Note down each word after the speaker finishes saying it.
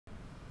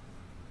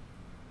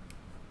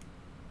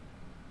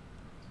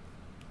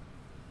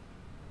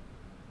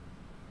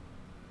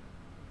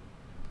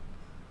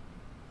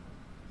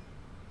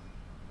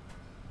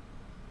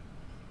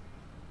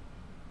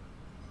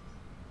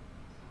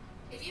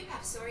If you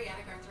have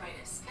psoriatic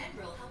arthritis,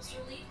 Enbrel helps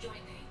relieve joint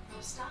pain,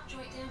 helps stop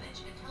joint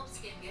damage, and helps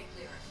skin get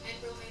clearer.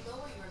 Enbrel may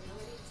lower your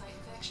ability to fight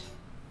infection.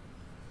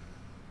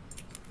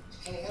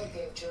 KO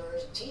gave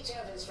jurors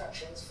detailed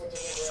instructions for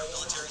delivery for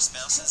military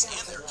spouses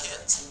and their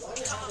kids.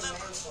 Become a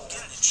member.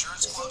 Get an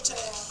insurance quote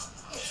today.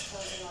 Its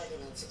closing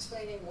arguments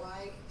explaining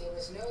why there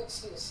was no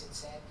excuse, it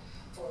said,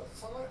 for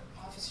former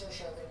Officer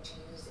Chauvin to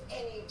use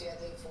any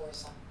deadly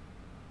force on.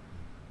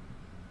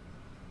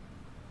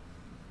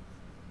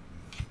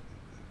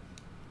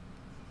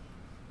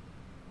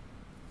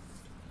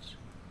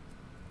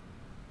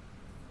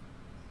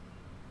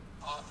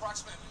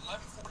 Approximately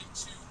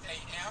 11:42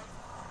 a.m.,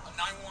 a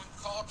 911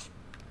 call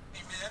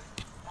came in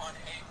on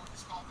what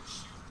is called a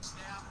shoot,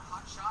 stab,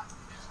 hot shot.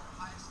 It is our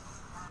highest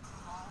current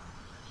call.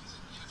 That means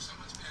that either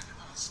someone's been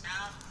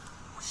stabbed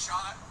or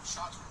shot, or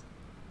shots were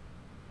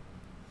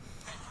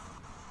taken.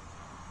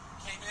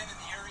 Came in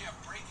the area of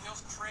Great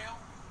Hills Trail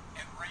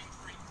and Rain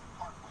Creek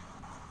Parkway.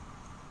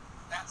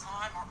 That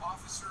time, our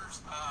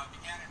officers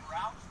began en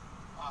route,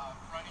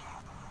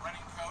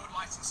 running code,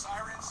 lights and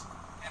sirens,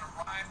 and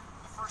arrived.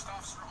 First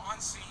officer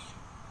on scene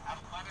at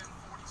 11:46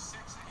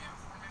 a.m.,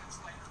 4 minutes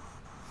later.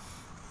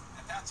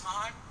 At that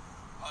time,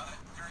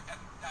 during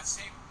that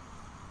same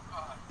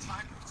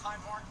time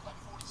mark,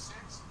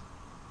 11:46,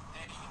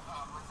 a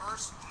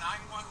reverse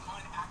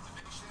 911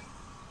 activation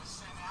was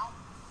sent out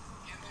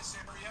in this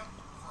area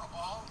for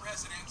all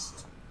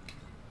residents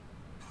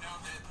to know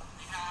that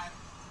we had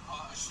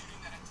a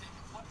shooting that had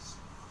taken place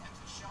and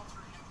to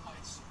shelter in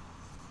place.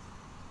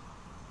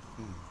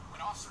 When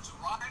officers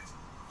arrived,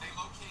 they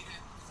located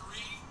 3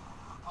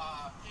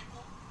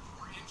 people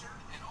who were injured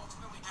and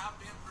ultimately have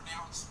been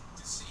pronounced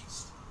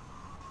deceased.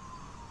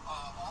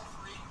 All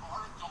 3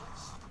 are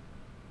adults.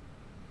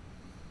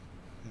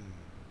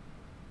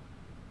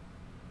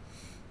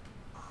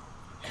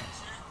 And 2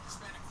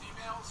 Hispanic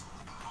females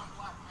and 1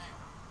 black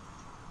male.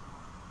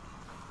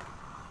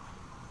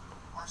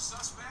 Our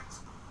suspect,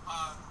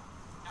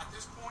 at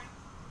this point,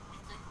 we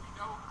think we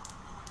know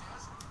who it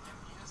is, and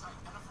he is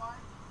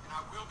identified. And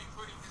I will be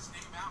putting his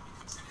name out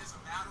because it is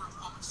a matter of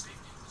public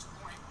safety at this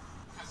point,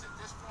 because at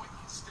this point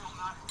he's still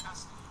not in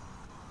custody.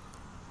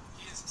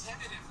 He is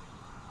tentatively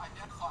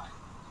identified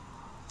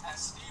as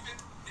Stephen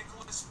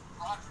Nicholas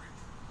Broderick.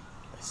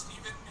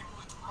 Stephen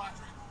Nicholas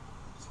Broderick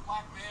is a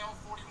black male,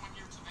 41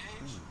 years of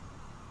age.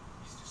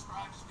 He's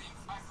described as being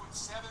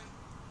 5'7"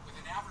 with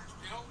an average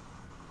build.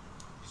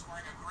 He's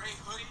wearing a gray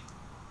hoodie,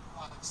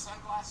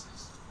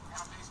 sunglasses,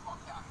 and a baseball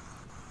cap.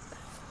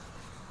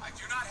 I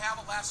do not have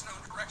a last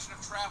known direction of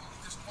travel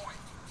at this point.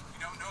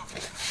 We don't know if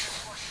he's in the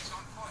vehicle or he's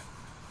on foot.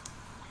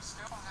 We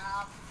still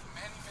have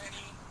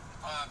many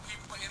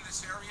people in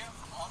this area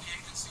from all the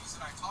agencies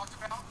that I talked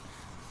about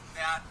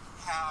that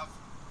have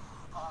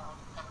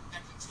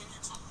that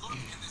continue to look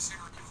in this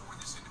area for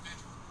this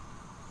individual.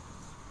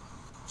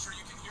 I'm sure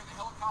you can hear the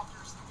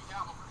helicopters that we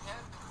have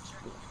overhead that are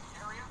checking in the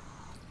area.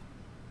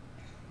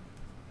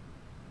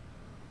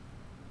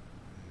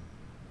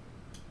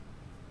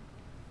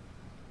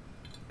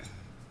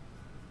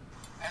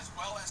 As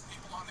well as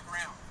people on the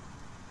ground.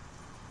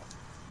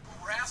 What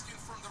we're asking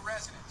from the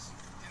residents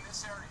in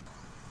this area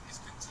is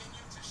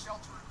continue to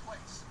shelter in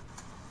place.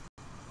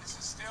 This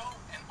is still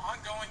an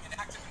ongoing and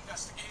active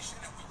investigation,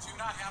 and we do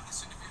not have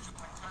this individual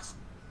in custody.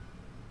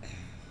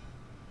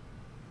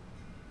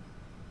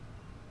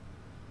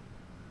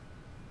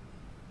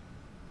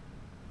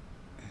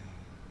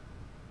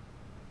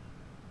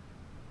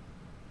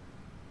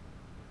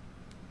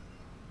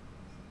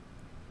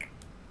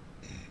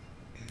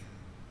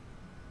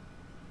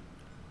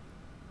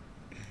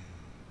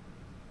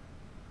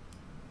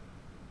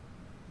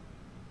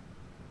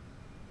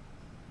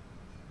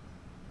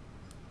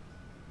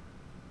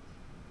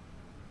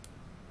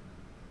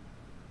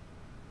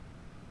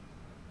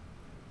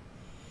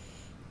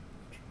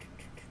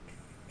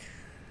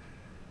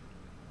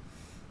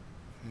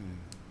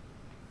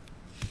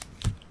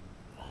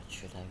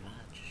 Should I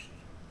watch?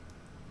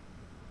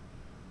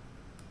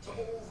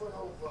 Over and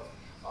over,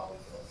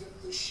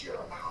 the sheer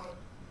amount of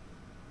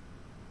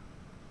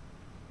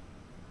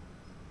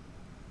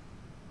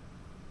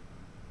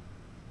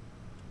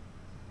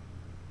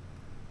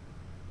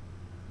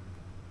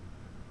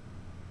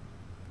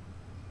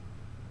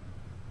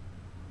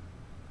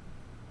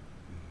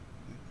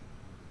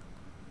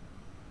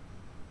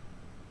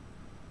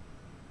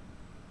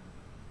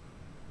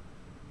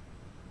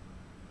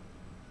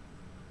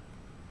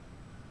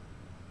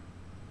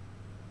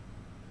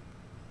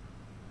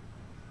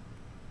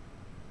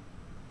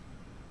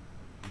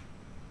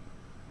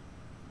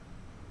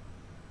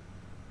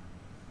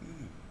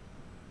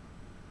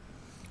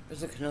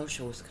There's a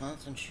Kenosha,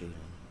 Wisconsin shooting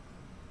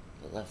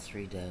that left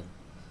 3 dead.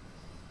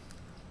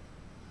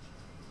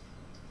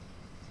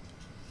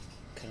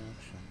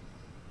 Kenosha.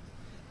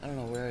 I don't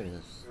know where it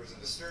is. There was a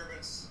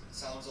disturbance. It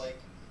sounds like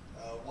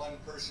one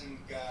person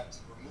got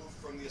removed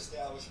from the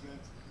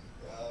establishment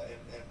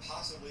and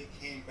possibly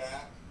came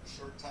back a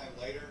short time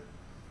later.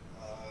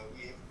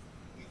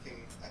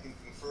 I can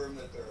confirm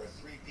that there are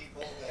 3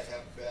 people that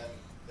have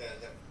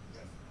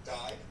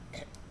died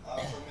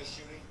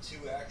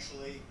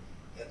actually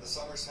at the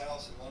Summers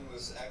house, and one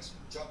was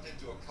jumped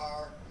into a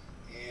car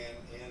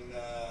and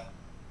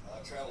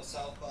traveled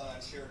southbound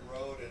on Sheridan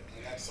Road,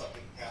 and that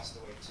subject passed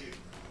away too.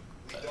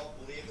 We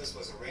don't believe this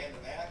was a random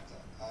act.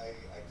 I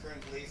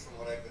currently, from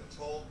what I've been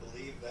told,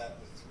 believe that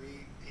the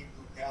three people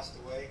who passed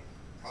away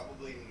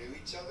probably knew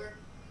each other,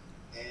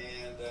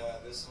 and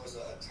this was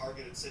a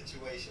targeted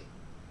situation.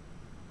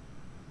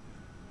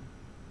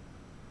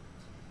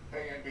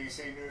 Hey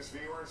NBC News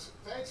viewers,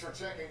 thanks for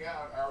checking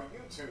out our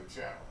YouTube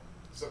channel.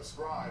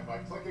 Subscribe by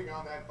clicking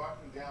on that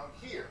button down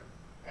here,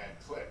 and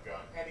click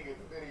on any of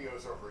the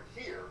videos over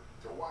here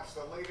to watch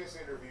the latest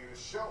interviews,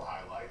 show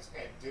highlights,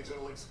 and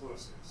digital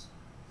exclusives.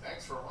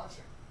 Thanks for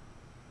watching.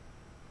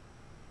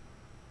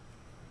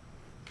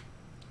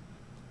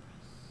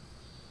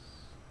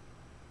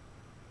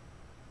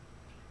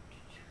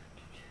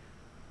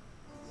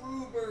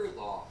 Ruber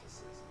Law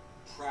Offices,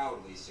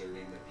 proudly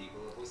serving the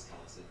people of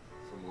Wisconsin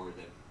for more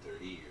than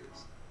 30 years.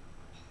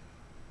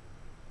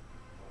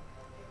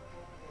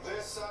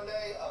 This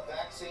Sunday, a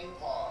vaccine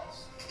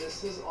pause.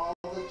 This is all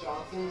the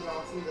Johnson &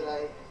 Johnson that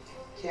I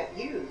can't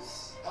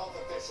use. Health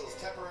officials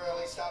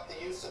temporarily stopped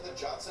the use of the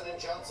Johnson &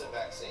 Johnson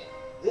vaccine.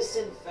 This,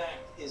 in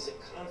fact, is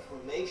a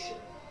confirmation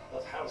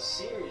of how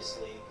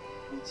seriously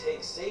we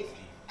take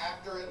safety.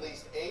 After at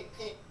least 8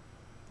 people.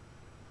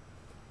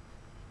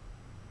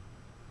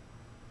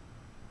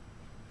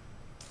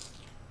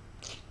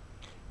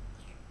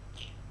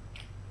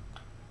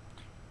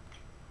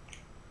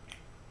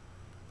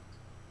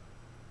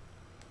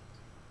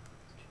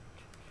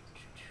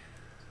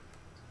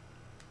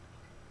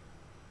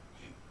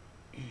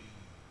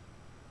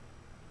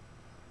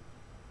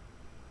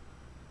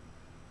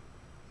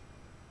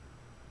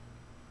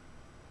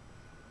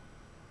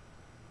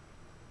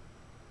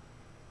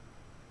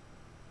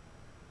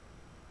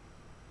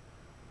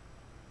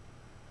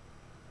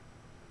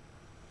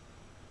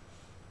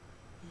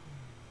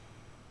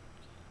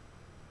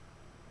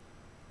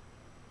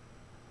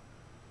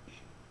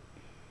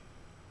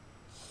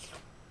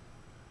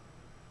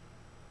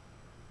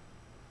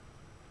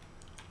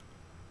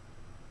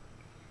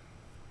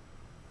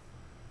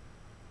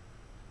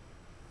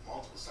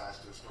 Multiple sides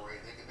to the story,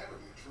 and they can never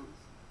be the truth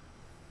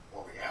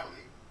or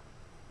reality,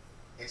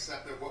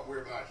 except that what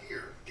we're about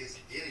here is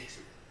getting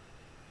to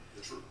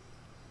the truth,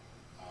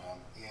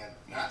 and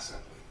not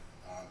simply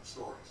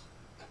stories.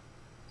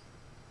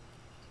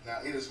 Now,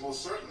 it is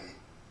most certainly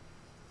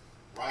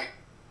right.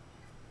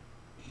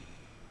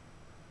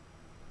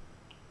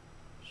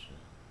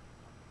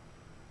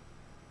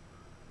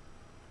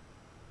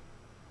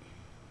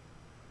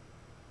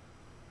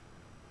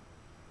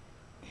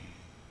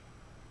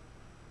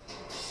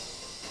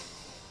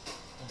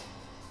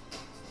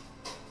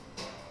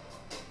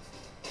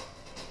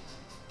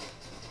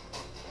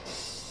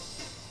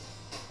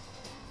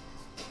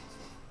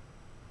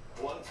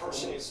 One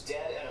person is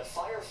dead and a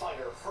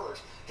firefighter hurt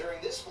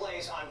during this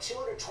blaze on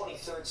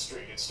 223rd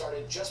Street. It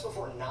started just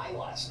before 9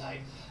 last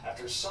night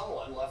after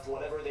someone left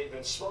whatever they'd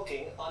been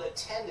smoking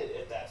unattended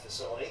at that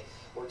facility.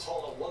 We're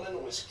told a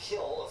woman was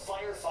killed. A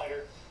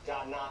firefighter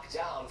got knocked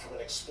down from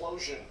an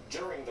explosion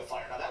during the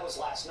fire. Now, that was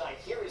last night.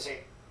 Here is a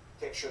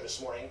picture this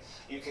morning.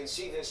 You can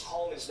see this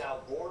home is now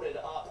boarded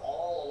up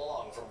all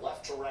along from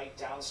left to right,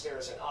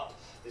 downstairs and up.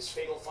 This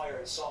fatal fire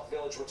in Sauk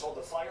Village. We're told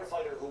the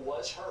firefighter who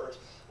was hurt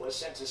was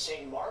sent to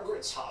St.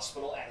 Margaret's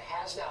Hospital and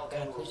has now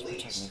been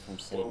released.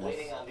 We're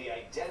waiting on the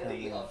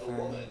identity of the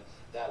woman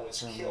that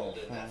was killed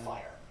in that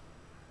fire.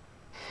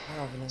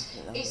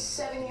 A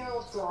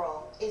 7-year-old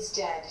girl is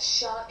dead,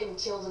 shot and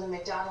killed in a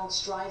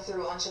McDonald's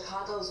drive-thru on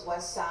Chicago's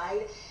West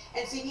Side.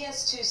 And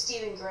CBS 2's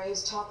Stephen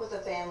Graves talked with the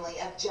family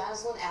of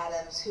Jaslyn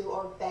Adams, who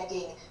are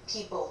begging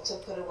people to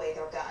put away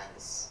their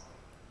guns.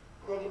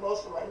 Really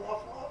emotional right now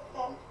for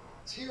my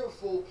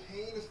Tearful,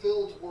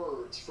 pain-filled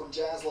words from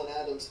Jaslyn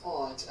Adams'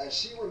 aunt as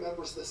she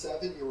remembers the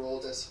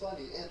 7-year-old as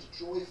funny and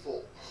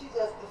joyful. She's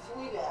just the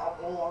sweetest.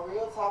 I'm born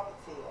real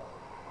talkative.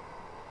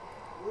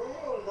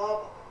 Real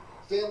loving.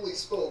 Family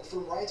spoke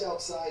from right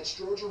outside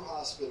Stroger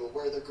Hospital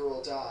where the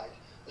girl died.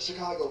 A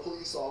Chicago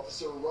police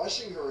officer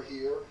rushing her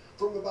here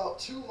from about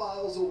 2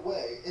 miles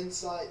away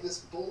inside this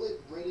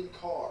bullet-ridden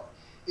car.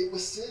 It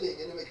was sitting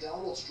in a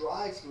McDonald's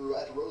drive-thru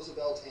at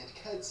Roosevelt and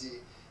Kedzie.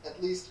 At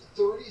least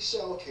 30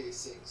 shell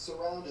casings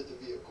surrounded the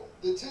vehicle.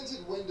 The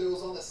tinted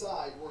windows on the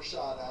side were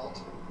shot out.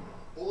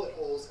 Bullet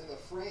holes in the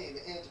frame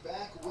and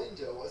back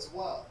window as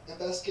well.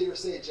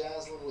 Investigators say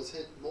Jaslyn was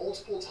hit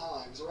multiple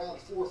times around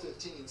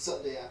 4:15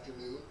 Sunday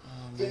afternoon.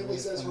 Family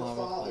says her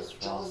father,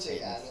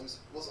 Jonte Adams,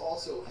 was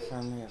also hit.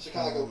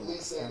 Chicago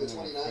police say the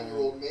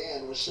 29-year-old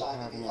man was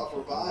shot in the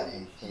upper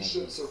body. He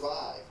should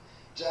survive.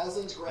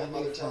 Jaslyn's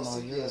grandmother tells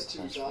CBS 2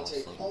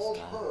 Jonte called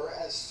her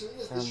as soon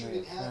as the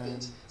shooting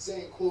happened,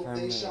 saying, quote,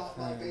 "They shot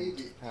my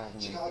baby."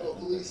 Chicago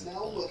police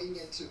now looking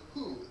into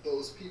who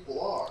those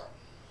people are.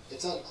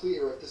 It's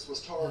unclear if this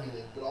was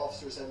targeted, but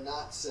officers have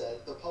not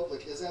said the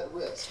public is at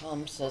risk.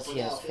 Tom says he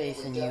has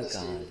faith in you,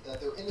 God,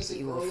 that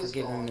you will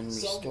forgive him and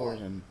restore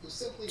him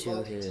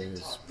to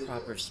his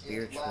proper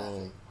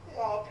spiritual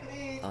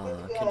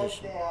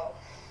condition.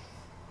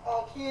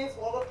 kids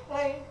want to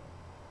play.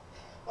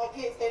 My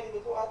kids can't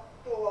even go out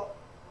the door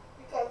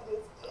because of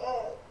this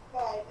gun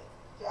violence.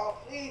 Y'all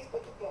please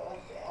put the guns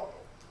down.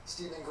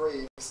 Stephen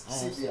Graves, I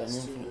have said an CBS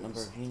infinite 2 number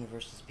News. of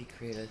universes be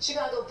created.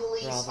 Chicago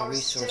police where all the are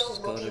resources still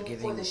go to looking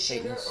giving for the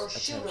shooter Satanists or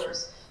attention.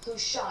 shooters who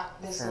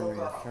shot this Affirm,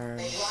 little girl. reaffirm.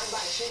 A drive-by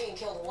shooting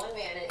killed one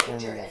man and Affirm,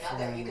 injured another.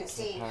 You reaffirm can to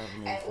see the power of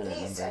an at infinite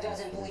least number a of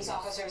dozen police infinities.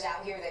 officers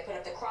out here. They put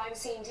up the crime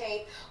scene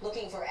tape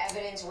looking for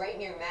evidence right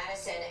near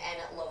Madison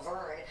and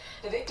Laverne.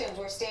 The victims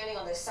were standing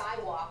on the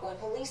sidewalk when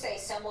police say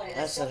someone in a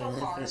That's silver an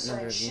car infinite number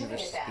started of shooting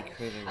universes at be them.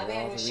 created A where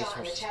man all was the shot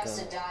in the resources chest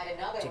go and died.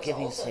 Another to was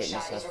giving also Satanists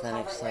shot. He's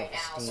authentic recovering right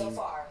now. So self-esteem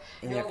far,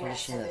 in no their arrests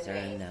condition have that been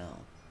they're in made. now.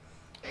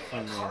 A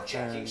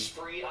carjacking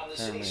spree on the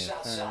city's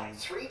south side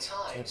 3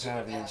 times in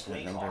the past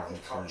week. Armed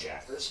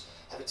carjackers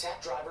have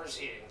attacked drivers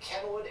in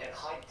Kenwood and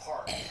Hyde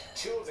Park.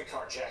 2 of the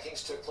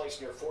carjackings took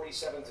place near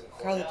 47th and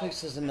Carly Cornell. Pix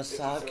says the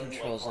Mossad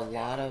controls a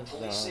lot of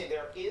Police say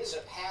there is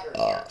a pattern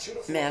here. 2 to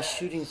 4 men mass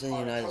shootings in the are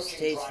United approaching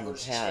States in the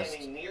drivers past,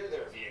 standing near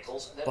their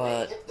vehicles, then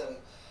but they hit them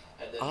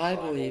and then I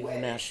drive believe away. the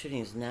mass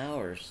shootings now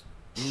are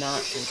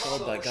not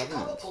controlled by Chicago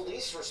government.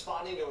 police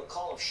responding to a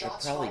call of They're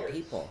shots probably fired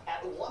people.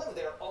 at one of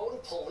their own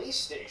police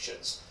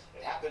stations.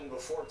 It happened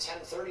before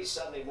 10:30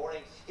 Sunday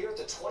morning here at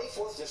the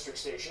 24th District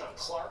Station on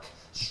Clark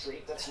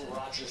Street. That's in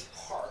Rogers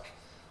Park.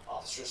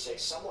 Officers say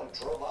someone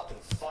drove up and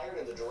fired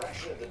in the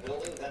direction of the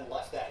building, then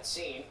left that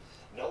scene.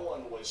 No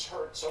one was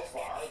hurt so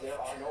far.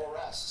 There are no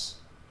arrests.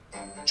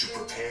 To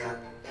prepare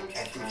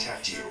and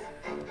protect you.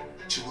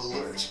 To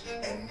alert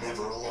and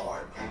never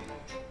alarm.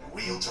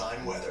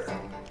 Real-time weather.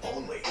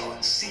 Only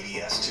on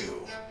CBS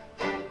 2.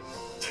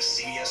 The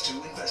CBS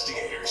 2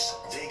 investigators.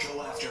 They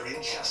go after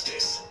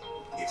injustice.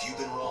 If you've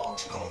been wronged,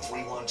 call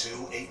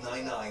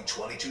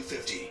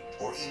 312-899-2250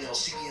 or email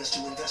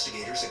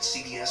CBS2investigators at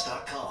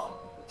CBS.com.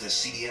 The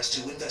CBS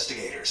 2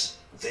 investigators.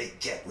 They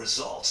get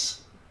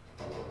results.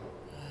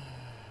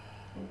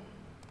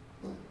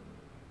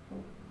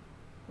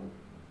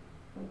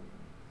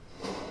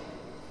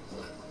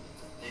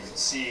 You can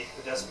see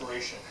the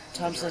desperation.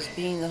 Tom says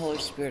being the Holy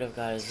Spirit of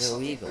God is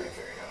illegal.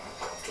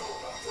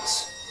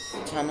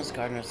 Thomas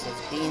Gardner says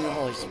being the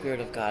Holy Spirit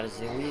of God is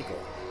illegal.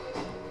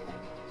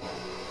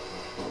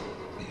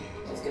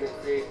 It's going to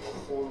create a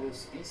whole new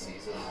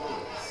species of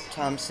holiness.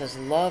 Tom says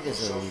love is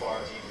So illegal. far,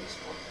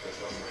 there's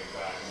no turning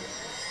back.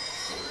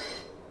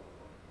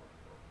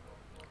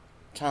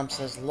 Tom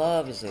says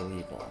love is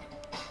illegal.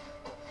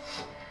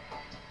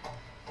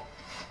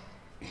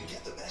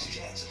 Get the best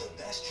chance at the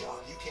best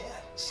job you can.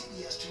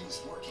 CBS 2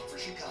 is working for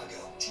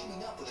Chicago,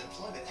 teaming up with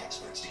employment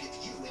experts to give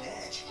you an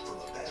edge. From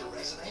a better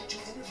resume to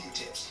interview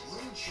tips,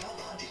 learn job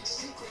hunting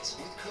secrets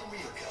with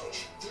Career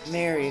Coach.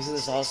 Mary, who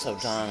is also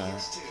Donna,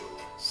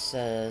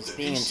 says The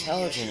being new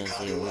intelligent CBS is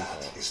Chicago illegal.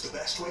 app is the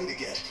best way to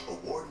get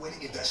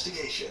award-winning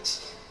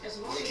investigations,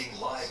 breaking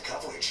live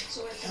coverage,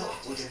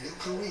 help with a new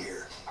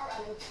career,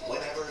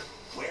 whenever,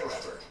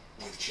 wherever,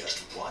 with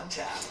just one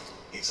tap.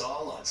 It's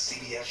all on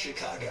CBS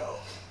Chicago.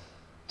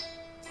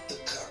 The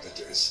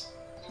Carpenters,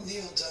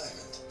 Neil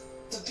Diamond,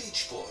 the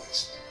Beach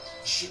Boys,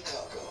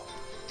 Chicago.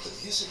 The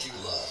music you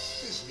love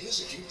is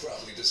music you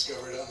probably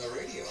discovered on the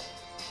radio.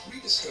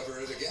 Rediscover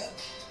it again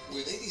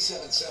with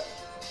 87.7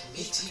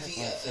 Please protect MeTV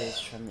my face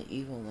FM. from the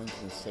evil ones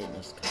in the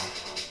Satanist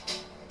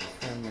cult.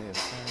 Affirm,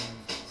 reaffirm.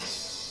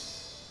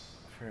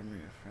 Affirm,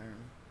 reaffirm.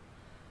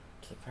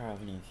 To the power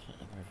of an infinite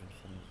number of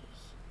infinities.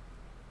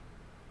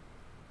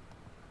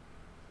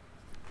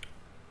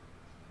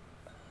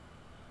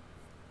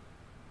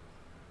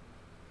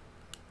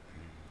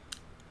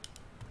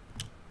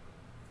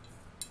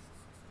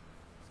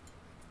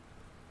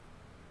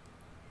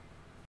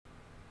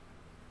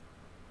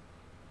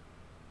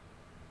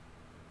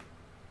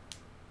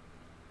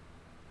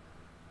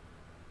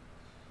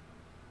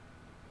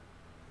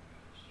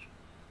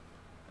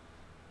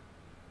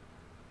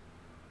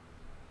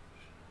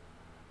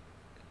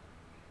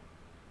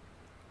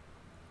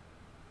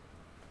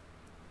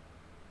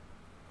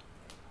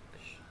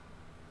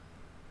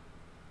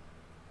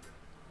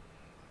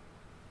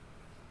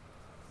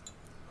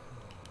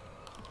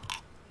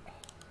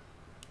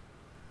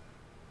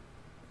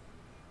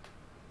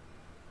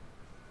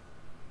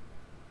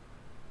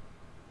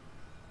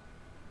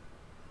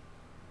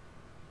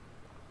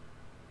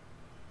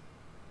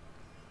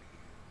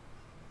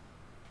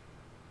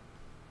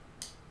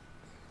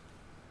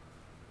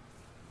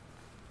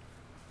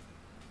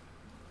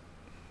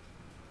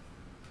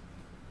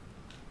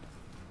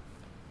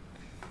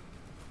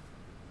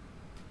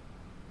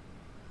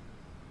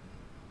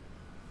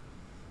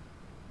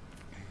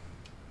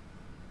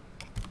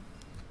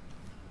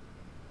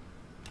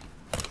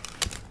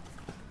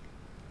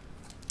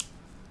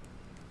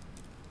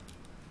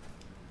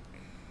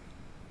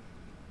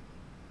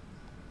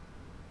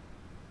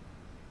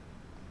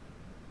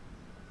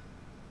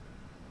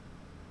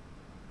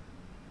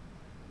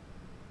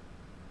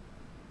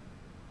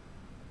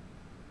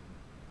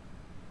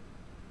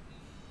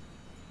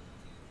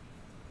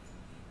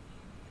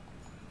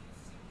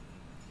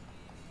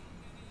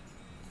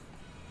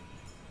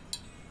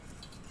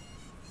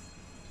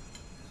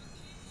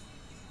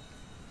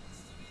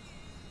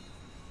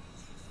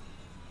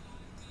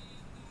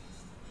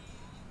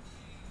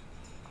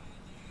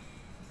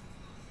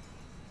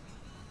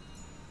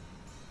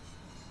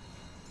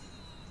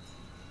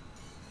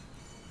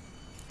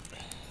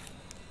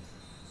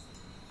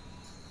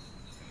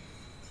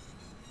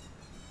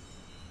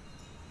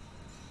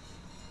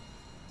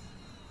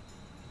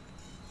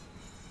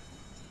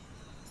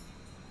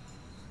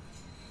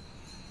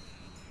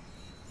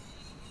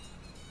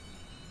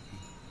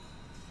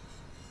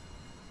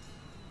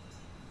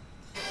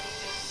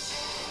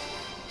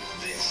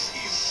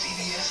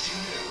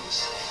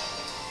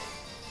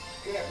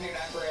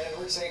 afternoon, I'm Brad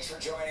Edwards. Thanks for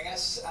joining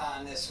us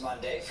on this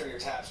Monday for your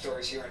top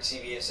stories here on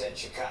CBS in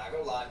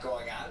Chicago. A lot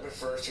going on, but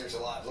first, here's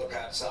a live look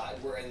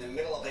outside. We're in the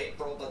middle of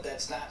April, but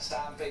that's not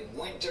stopping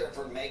winter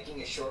from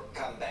making a short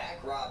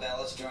comeback. Rob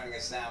Ellis joining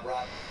us now.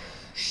 Rob,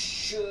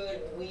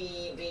 should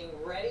we be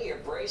ready or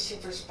bracing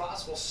for some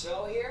possible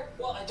snow here?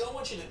 Well, I don't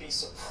want you to be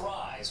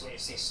surprised when you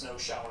see snow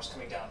showers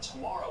coming down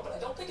tomorrow, but I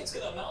don't think it's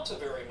going to amount to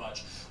very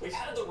much. We've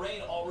had the rain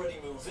already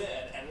move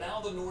in, and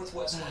now the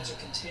northwest winds are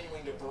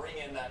continuing to bring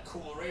in that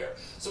cooler air.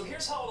 So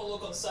here's how it'll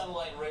look on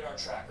satellite and radar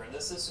tracker, and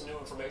this is some new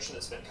information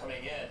that's been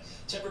coming in.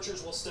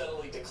 Temperatures will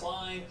steadily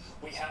decline.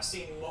 We have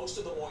seen most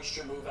of the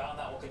moisture move out, and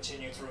that will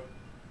continue through.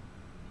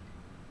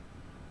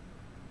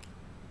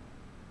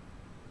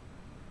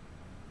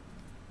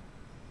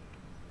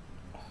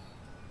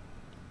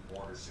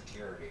 Border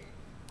security.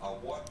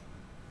 What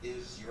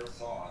is your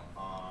thought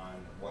on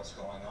what's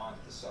going on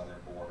at the southern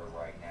border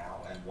right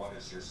now, and what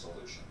is your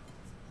solution?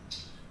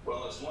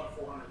 Well, it's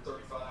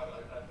 435.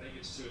 I think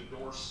it's to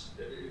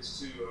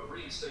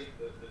reinstate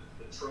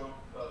the Trump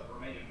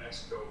remain in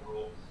Mexico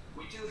rule.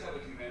 We do have a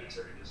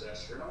humanitarian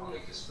disaster, and I want to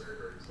make this very,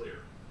 very clear.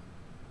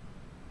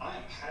 I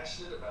am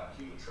passionate about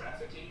human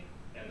trafficking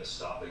and the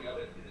stopping of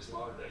it. It is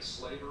modern day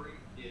slavery.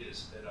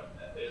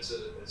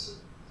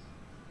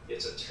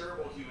 It's a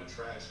terrible human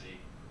tragedy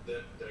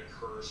that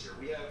occurs here.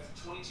 We have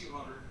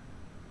 2,200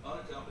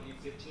 unaccompanied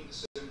 15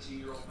 to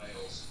 17-year-old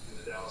males in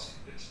the Dallas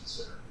Convention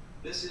Center.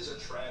 This is a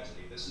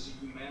tragedy. This is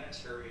a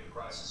humanitarian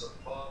crisis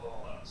above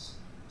all else.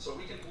 So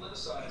we can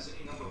politicize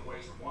any number of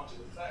ways we want to.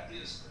 The fact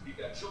is, you've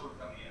got children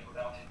coming in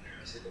without their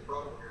parents. They've been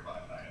brought over here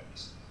by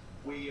families.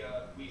 We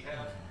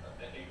have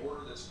a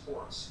border that's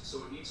porous,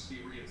 so it needs to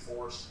be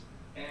reinforced.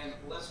 And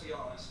let's be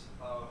honest,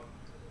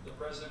 the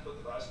president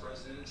put the vice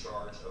president in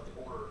charge of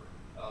the border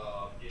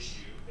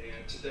issue,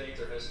 and to date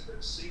there hasn't been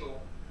a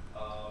single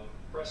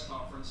press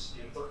conference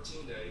in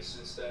 13 days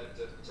since that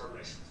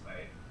determination was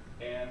made.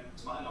 And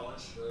to my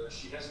knowledge,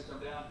 she hasn't come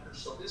down here.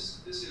 So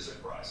this is a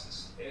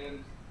crisis.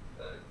 And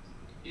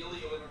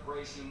illegal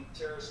immigration,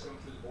 terrorists coming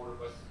through the border,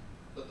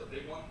 but the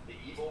big one, the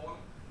evil one,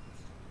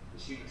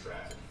 is human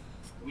trafficking.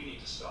 We need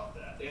to stop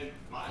that. And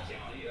my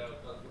county,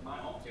 my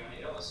home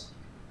county, Ellis.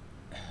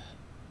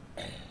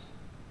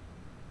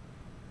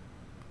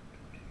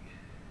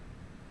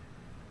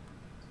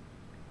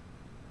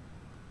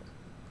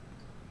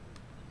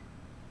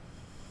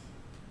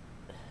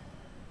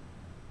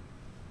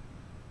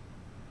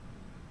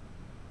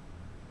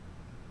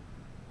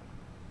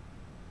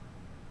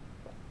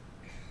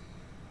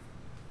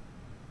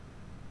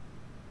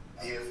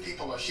 If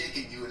people are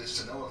shaking you, it is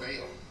to no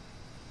avail.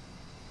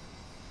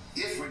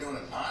 If we're doing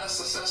an honest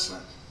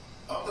assessment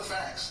of the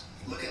facts,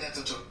 looking at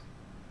the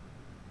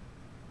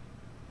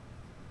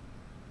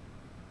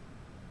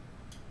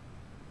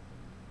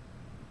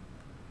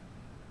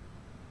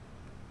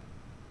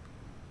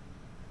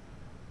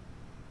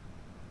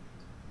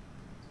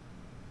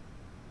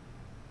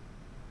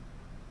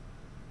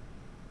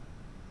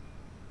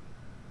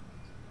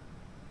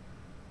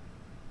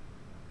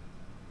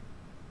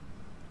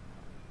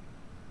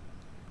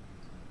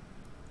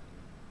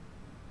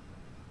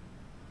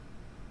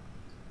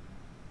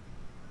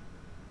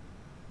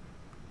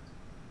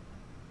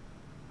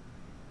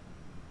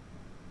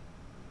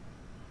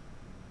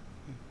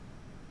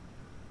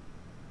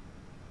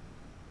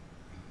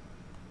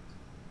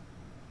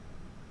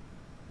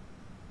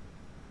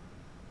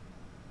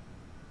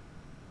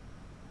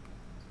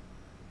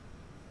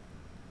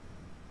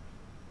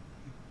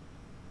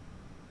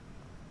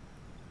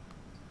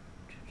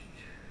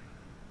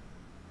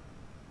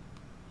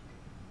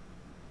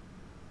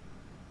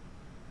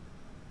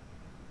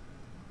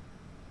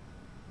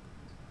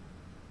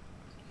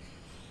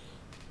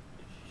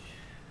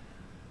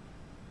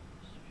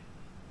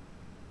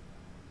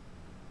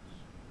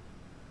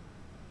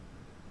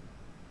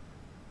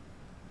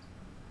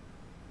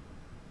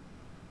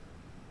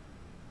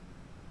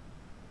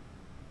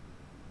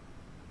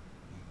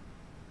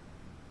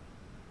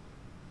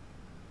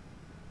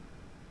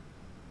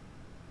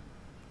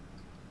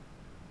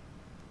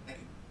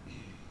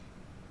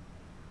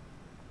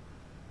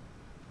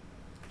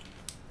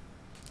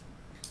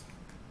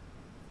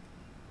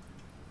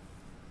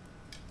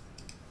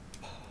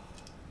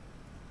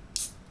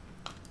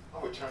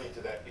returning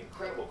to that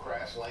incredible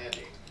crash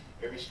landing,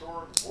 a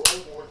restored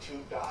World War II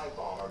dive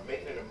bomber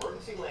making an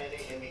emergency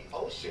landing in the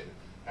ocean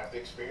after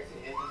experiencing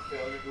engine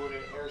failure during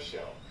an air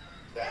show.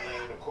 That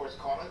landing, of course,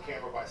 caught on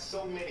camera by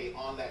so many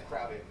on that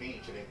crowded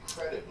beach, and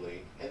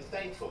incredibly and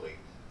thankfully,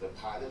 the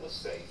pilot was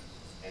safe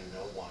and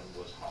no one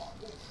was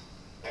harmed.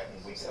 That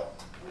when we go,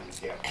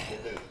 we get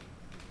the news.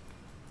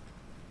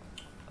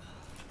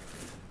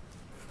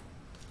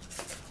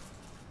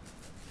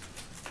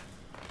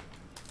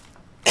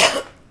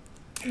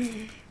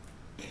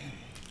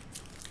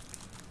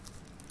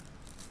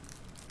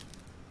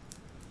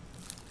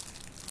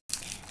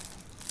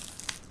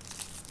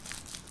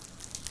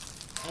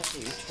 After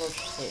you torture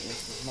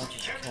Satanists as much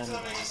as you can, as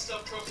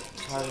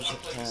hard as you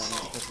can,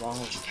 as long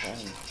as you can,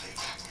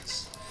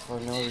 for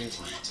no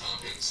reason.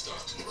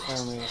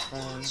 Affirm,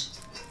 reaffirm.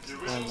 The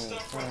original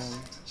stuffed crust,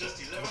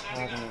 just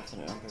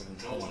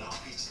 $11.99. No one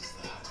outpieces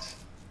that.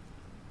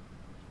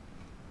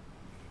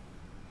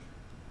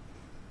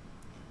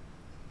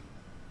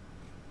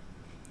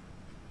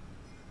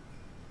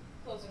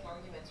 Closing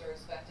arguments are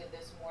expected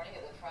this morning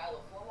at the trial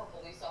of former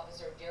police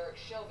officer Derek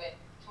Chauvin,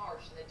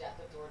 charged in the death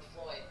of George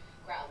Floyd.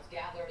 Crowds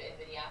gathered in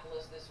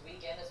Minneapolis this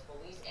weekend as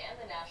police and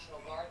the National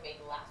Guard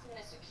made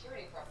last-minute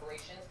security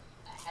preparations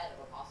ahead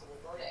of a possible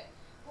verdict.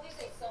 Police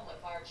say someone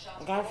fired shots.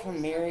 The guy from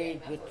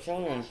Married with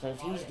Children says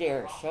he's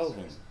Derek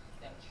Chauvin.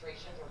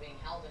 Demonstrations are being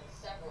held in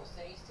several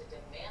cities to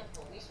demand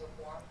police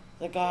reform.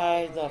 The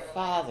guy, the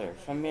father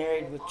from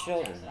Married with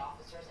Children,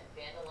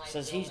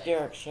 says he's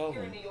Derek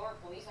Chauvin. Here in New York,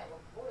 police have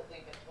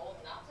reportedly been told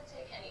not to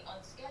take any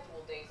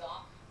unscheduled days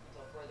off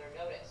until further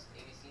notice.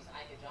 ABC's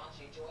Ike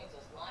Ajanshi joins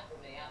us live from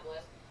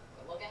Minneapolis.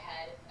 We'll look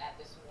ahead at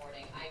this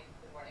morning. Ike,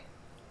 good morning.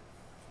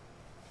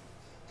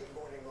 Good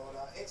morning,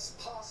 Mona. It's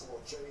possible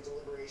jury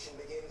deliberation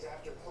begins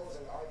after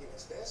closing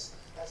arguments. This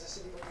as the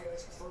city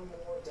prepares for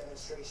more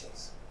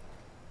demonstrations.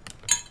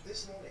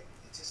 This morning,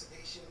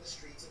 anticipation in the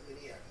streets of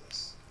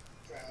Minneapolis.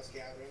 Crowds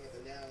gathering at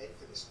the now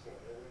infamous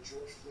corner where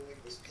George Floyd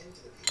was pinned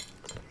to the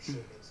pavement under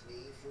Chauvin's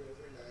knee for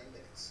over 9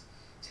 minutes.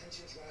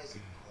 Tensions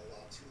rising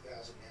while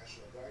 2,000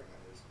 National Guard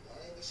members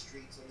line the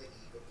streets on the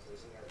eve of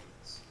closing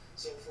arguments.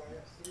 So far,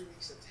 3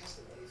 weeks of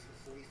testimony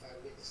from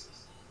 45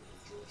 witnesses, including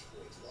George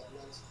Floyd's loved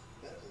ones,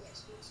 medical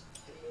experts,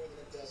 and more than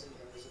a dozen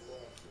members of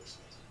law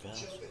enforcement.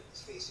 Chauvin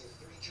is facing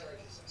 3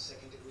 charges of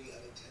second-degree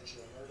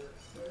unintentional murder,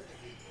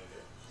 third-degree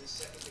murder, and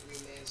second-degree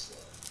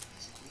manslaughter.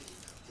 He's pleading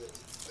not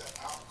guilty. The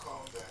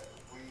outcome that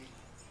we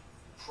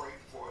pray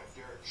for at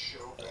Derek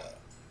Chauvin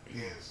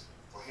is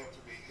for him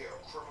to be held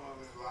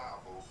criminally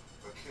liable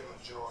for killing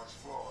George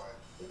Floyd.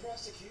 The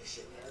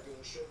prosecution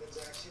arguing Chauvin's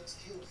actions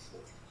killed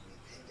Floyd. He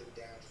pinned him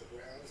down to the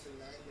ground for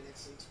 9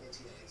 minutes and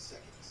 29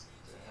 seconds.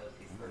 A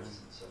healthy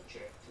person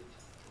subjected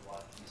to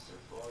what Mr.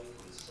 Floyd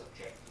was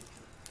subjected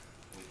to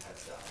would have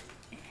died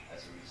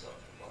as a result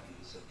of what he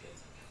was subjected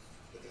to.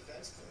 The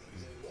defense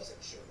claims that it wasn't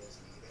Chauvin's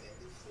knee that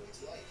ended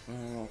Floyd's life.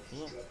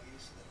 His drug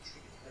use and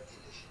untreated heart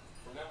condition.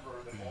 Remember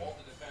that all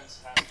the defense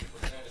has to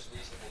present is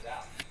reasonable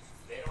doubt.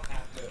 They don't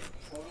have to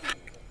prove.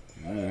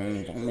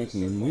 Don't make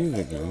me move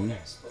again.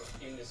 Expert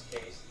in this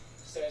case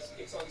says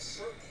it's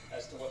uncertain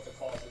as to what the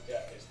cause of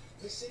death is.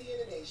 The city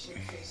and the nation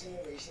facing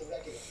a racial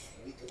reckoning.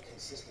 A week of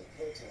consistent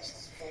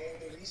protests following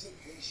the recent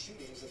police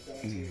shootings of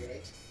Dante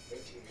Wright,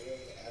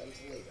 13-year-old Adam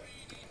Toledo.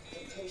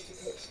 From coast to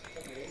coast,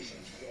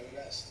 preparations for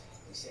unrest.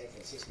 In San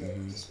Francisco,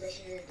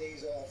 discretionary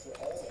days off for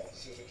all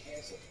officers are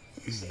canceled.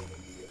 The same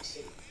in New York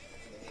City.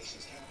 In the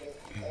nation's capital,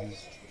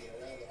 officers begin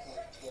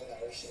around-the-clock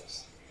 12-hour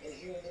shifts. And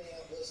here in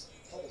Minneapolis,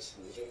 public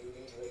schools are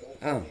moving to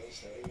remote learning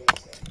starting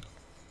Wednesday.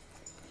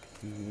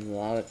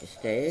 Allow it to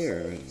stay,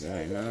 or did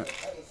I not?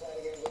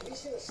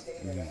 Releasing a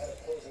statement ahead of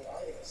closing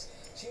arguments.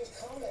 She was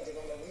commenting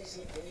on the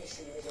recent police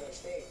shootings in her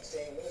state,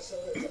 saying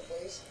Minnesota is a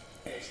place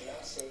where it's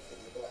not safe to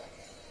be black.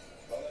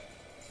 Mona?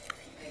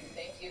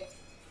 Thank you.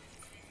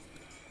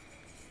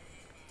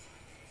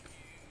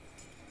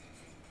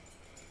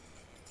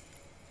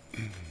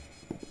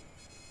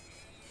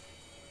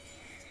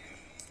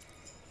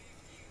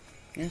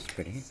 That's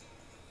pretty.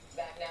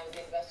 Back now with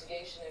the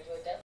investigation into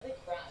a deadly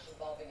crash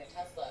involving a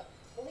Tesla.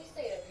 Police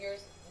say it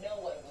appears no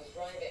one was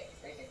driving,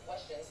 raising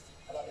questions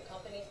about the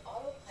company's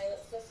autopilot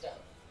system.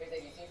 Here's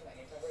ABC from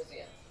Megan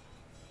Fabruzia.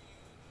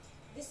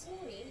 This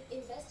morning,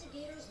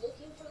 investigators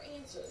looking for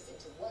answers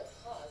into what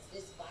caused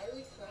this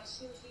fiery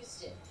crash near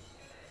Houston.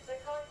 The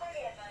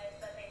California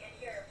advised that they did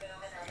hear a boom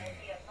and now they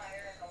see a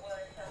fire in the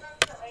woods,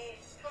 approximately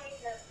 20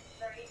 to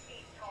 30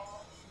 feet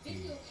tall.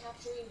 Video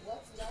capturing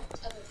what's left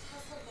of a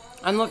Tesla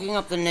model. I'm looking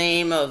up the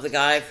name of the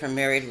guy from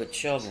Married with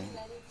Children.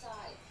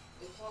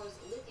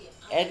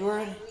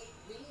 Edward?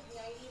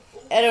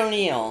 Ed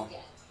O'Neill.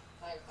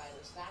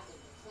 Firefighters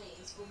battled the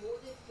flames for more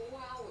than 4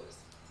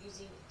 hours,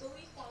 using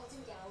 30,000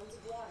 gallons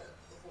of water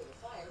before the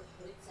fire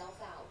put itself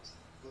out.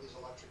 With these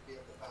electric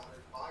vehicle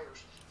battery fires,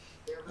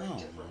 they're very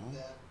different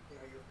than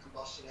your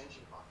combustion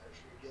engine fires.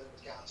 You're dealing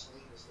with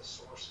gasoline as the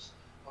source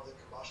of the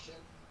combustion.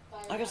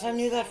 I guess I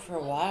knew that for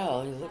a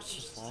while. He looks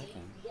just like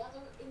him. The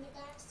other in the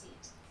back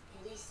seat.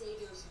 Police say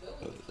there's no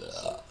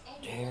indication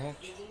anyone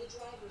was in the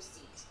driver's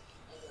seat,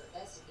 and they're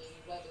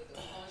investigating whether the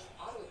car's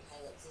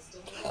autopilot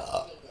system was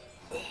activated.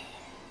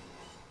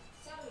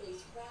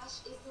 Saturday's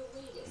crash is the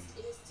latest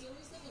in a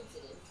series of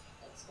incidents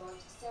that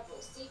sparked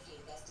several safety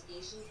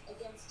investigations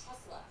against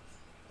Tesla.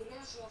 The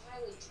National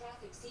Highway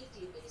Traffic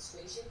Safety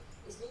Administration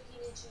is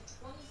looking into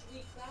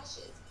 23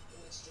 crashes in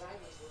which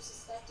drivers were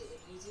suspected of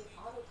using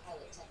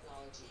autopilot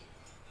technology.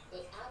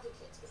 But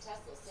advocates for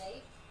Tesla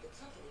say the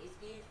company is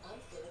being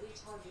unfairly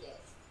targeted.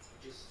 It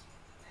just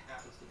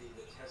happens to be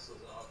that Teslas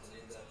often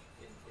end up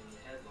in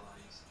the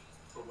headlines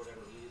for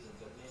whatever reason,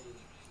 but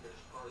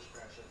there's cars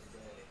crash every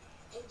day.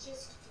 And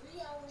just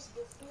 3 hours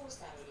before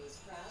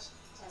Saturday's crash,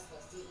 Tesla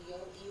CEO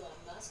Elon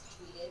Musk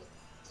tweeted,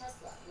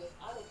 Tesla with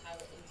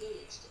autopilot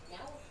engaged,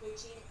 now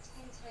approaching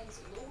 10 times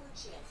lower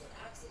chance of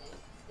accident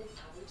than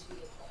average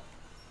vehicle.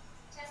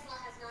 Tesla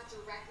has not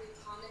directly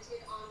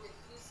commented on the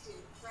Houston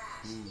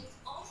crash. It's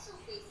also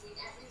facing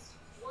at least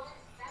one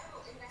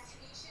federal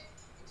investigation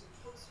into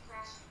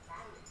post-crash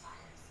battery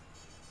fires.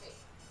 Wait,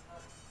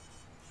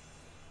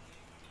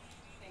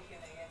 Thank you,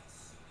 Megan.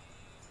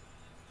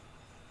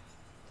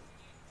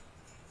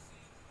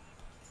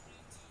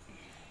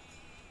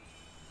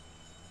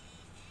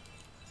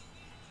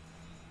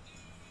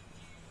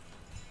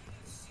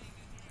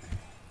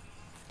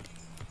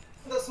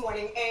 This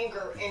morning,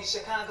 anger in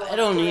Chicago. Ed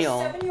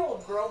O'Neill A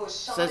 7-year-old girl was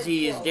shot says and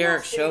he is killed Derek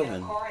while sitting in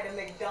Chauvin. a car at a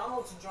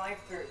McDonald's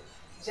drive-thru.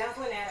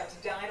 Jacqueline Adams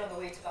died on the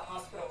way to the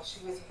hospital.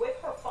 She was with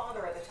her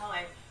father at the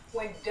time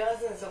when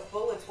dozens of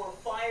bullets were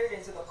fired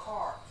into the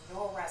car.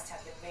 No arrests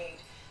have been made.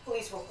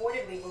 Police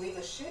reportedly believe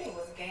the shooting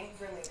was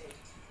gang-related.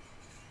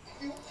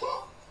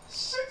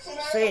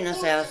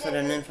 Satanists ask that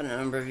an infinite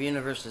number of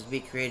universes be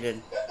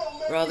created,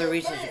 where all the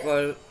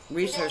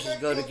resources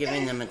go to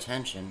giving them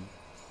attention.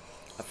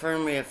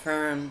 Affirm,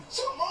 reaffirm,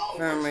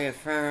 affirm,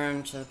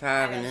 reaffirm, to the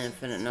power of an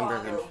infinite number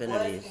of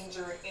infinities.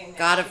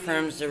 God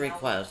affirms the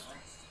request.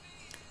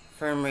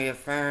 Affirm,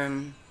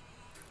 reaffirm,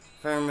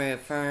 affirm,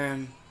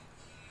 reaffirm,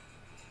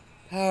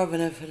 power of an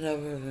infinite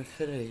number of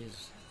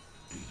infinities.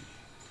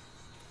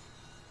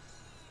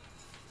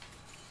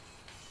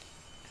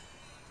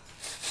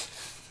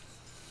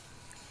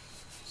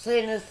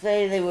 Satanists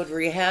say they would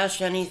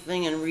rehash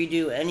anything and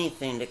redo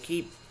anything to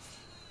keep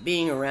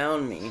being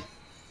around me.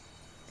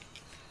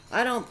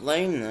 I don't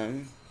blame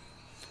them.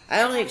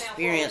 I only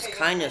experienced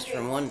kindness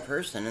from one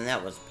person, and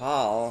that was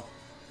Paul.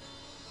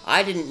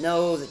 I didn't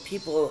know that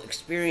people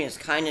experience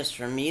kindness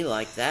from me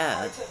like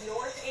that.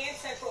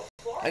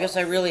 I guess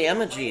I really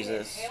am a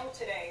Jesus.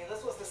 Today.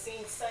 This was the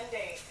scene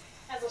Sunday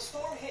as a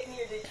storm hit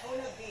near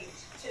Daytona Beach.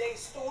 Today,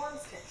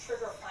 storms can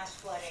trigger flash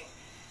flooding.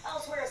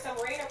 Elsewhere, some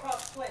rain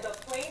across the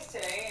plains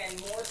today and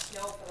more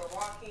snow for the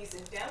Rockies.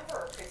 In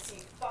Denver could see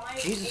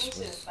 5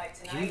 inches by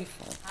tonight.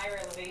 Beautiful. Higher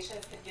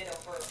elevations could get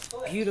over a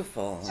foot.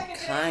 Beautiful, Checking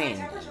today's kind,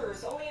 high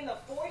temperatures only in the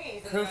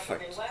 40s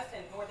perfect. in the Midwest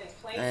and northern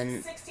plains.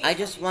 And 60s I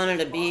just wanted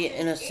to be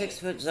in a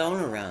 6-foot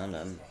zone around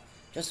them.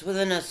 Just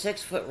within a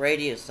 6-foot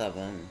radius of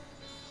them.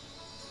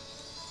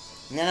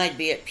 And then I'd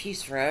be at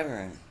peace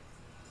forever.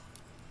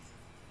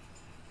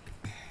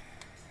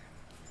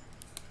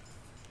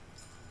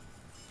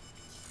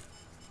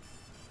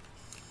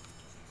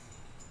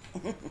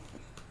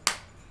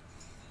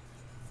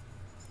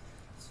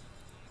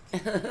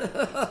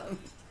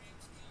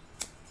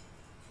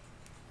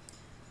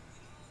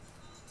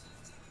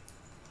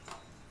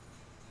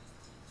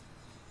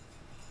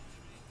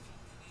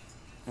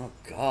 Oh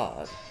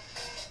God.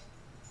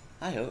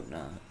 I hope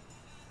not.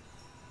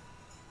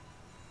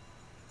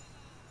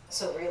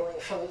 So reeling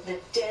from the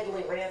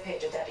deadly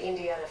rampage at that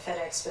Indiana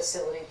FedEx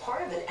facility,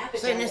 part of an epidemic.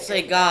 Satanists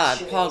say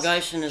God. Paul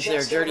Geishan is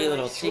their dirty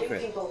little 3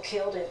 secret. people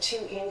killed and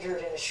 2 injured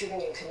in a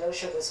shooting in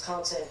Kenosha,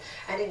 Wisconsin.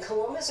 And in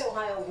Columbus,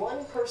 Ohio,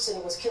 1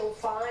 person was killed,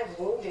 5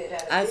 wounded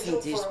at a I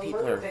vigil think these for a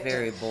people murder are victim.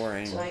 very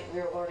boring. Tonight,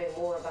 we're learning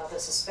more about the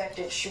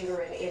suspected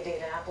shooter in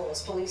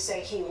Indianapolis. Police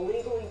say he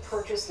legally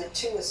purchased the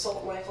 2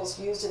 assault rifles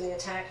used in the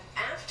attack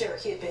after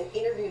he had been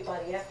interviewed by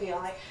the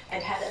FBI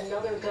and had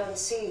another gun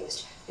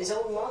seized. His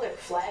own mother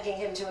flagging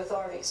him to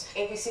authorities.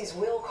 ABC's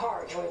Will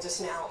Carr joins us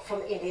now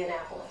from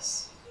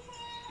Indianapolis.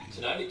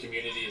 Tonight, a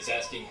community is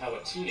asking how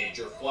a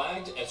teenager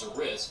flagged as a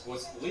risk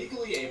was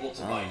legally able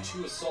to buy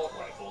 2 assault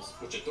rifles,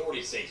 which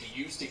authorities say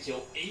he used to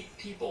kill 8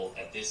 people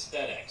at this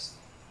FedEx.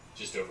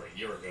 Just over a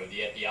year ago, the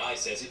FBI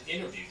says it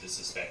interviewed the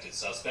suspected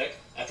suspect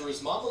after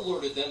his mom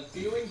alerted them,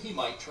 fearing he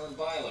might turn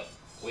violent.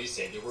 Police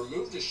say they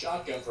removed a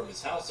shotgun from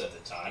his house at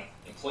the time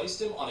and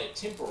placed him on a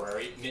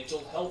temporary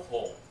mental health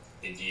hold.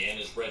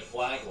 Indiana's red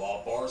flag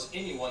law bars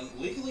anyone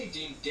legally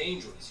deemed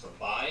dangerous from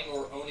buying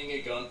or owning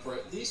a gun for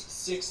at least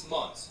 6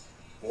 months.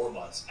 4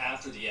 months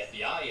after the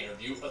FBI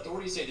interview,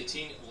 authorities say the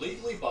teen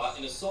legally bought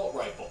an assault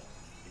rifle.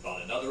 He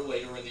bought another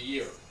later in the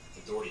year.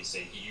 Authorities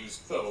say he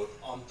used both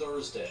on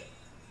Thursday.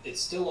 It's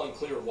still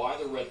unclear why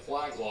the red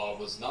flag law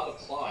was not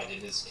applied in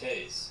his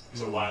case.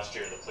 So last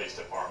year, the police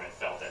department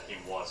felt that he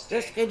was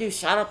This kid who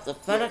shot up the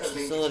FedEx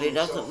facility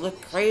doesn't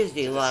look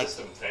crazy like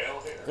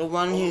the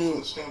one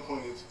who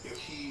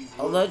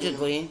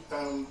allegedly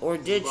or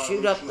did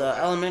shoot up the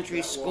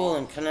elementary school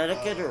in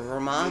Connecticut or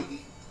Vermont.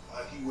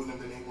 He wouldn't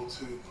have been able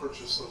to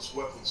purchase those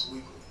weapons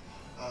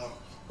legally.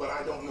 But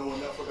I don't know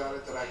enough about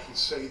it that I can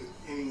say that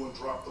anyone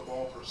dropped the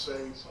ball per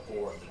se.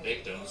 4 of the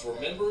victims were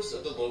members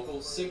of the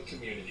local Sikh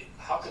community.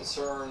 How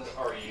concerned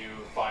are you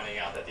finding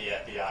out that the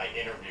FBI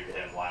interviewed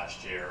him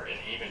last year and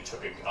even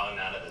took a gun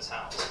out of his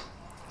house?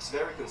 It's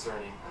very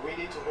concerning. We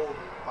need to hold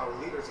our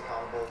leaders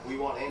accountable. We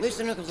want answers.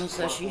 Lisa Nicholson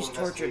says she's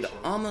tortured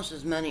almost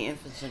as many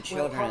infants and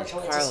children as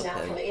Carl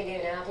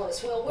did.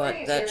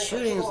 But that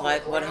shootings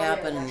like what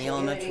happened in the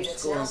elementary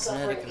school in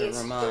Connecticut or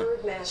Vermont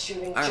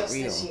aren't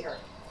real.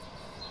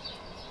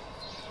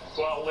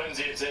 Well,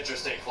 Lindsay, it's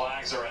interesting.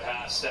 Flags are at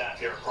half-staff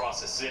here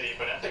across the city,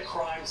 but at the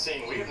crime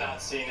scene, we have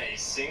not seen a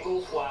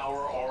single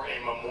flower or a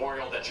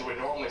memorial that you would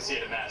normally see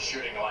at a mass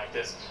shooting like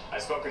this.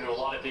 I've spoken to a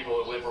lot of people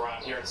who live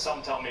around here, and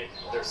some tell me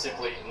they're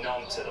simply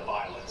numb to the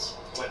violence.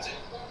 Lindsay.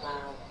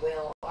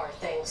 Will, our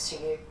thanks to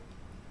you.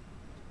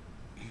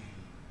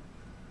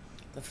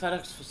 The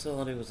FedEx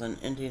facility was in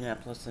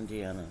Indianapolis,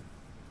 Indiana.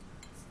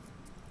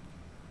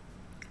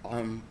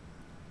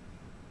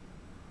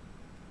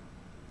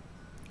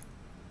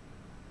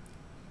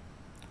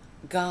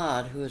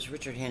 God, who is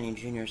Richard Hanning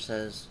Jr.,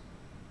 says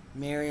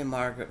Mary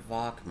Margaret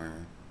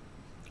Bachmer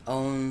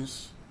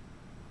owns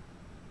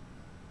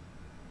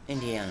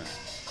Indiana.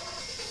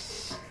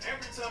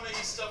 Every time I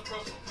eat stuffed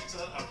crust from Pizza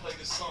Hut, I play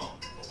this song.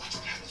 But watch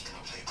what happens when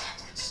I play it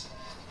backwards.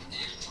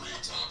 Eat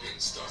 3-topping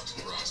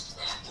stuffed crust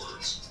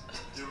backwards.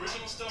 The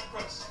original stuffed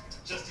crust,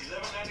 just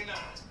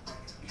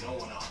 $11.99. No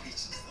one else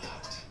pizza's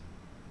that.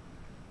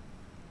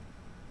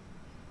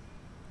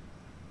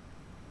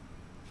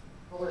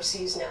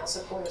 Overseas now,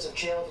 supporters of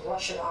jailed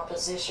Russian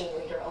opposition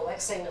leader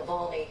Alexei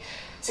Navalny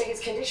say his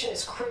condition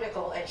is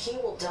critical and he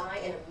will die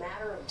in a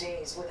matter of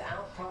days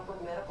without proper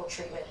medical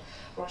treatment.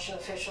 Russian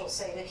officials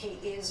say that he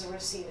is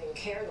receiving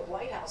care. The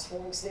White House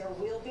warns there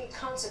will be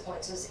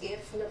consequences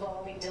if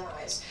Navalny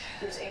dies.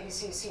 Here's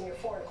ABC's senior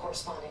foreign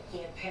correspondent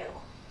Ian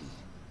Pannell.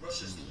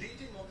 Russia's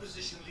leading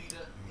opposition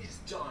leader is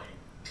dying,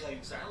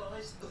 claims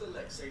allies of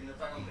Alexei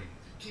Navalny.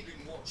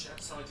 Keeping watch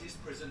outside his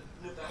prison,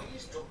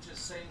 Navalny's doctors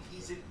saying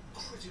he's in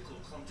critical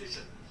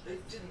condition. They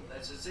didn't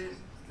let us in.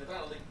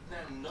 Navalny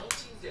now 19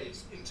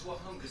 days into a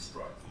hunger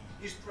strike.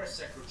 His press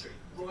secretary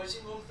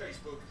writing on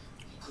Facebook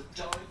he could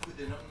die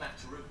within a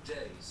matter of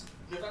days.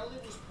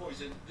 Navalny was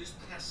poisoned this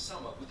past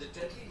summer with the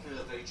deadly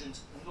nerve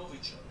agent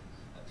Novichok.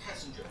 A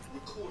passenger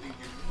recording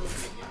him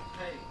moaning in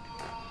pain.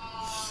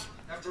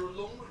 After a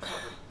long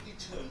recovery, he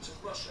turned to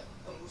Russia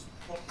and was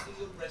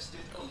promptly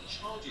arrested on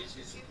charges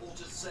his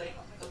supporters say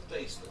are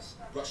baseless.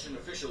 Russian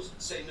officials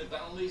say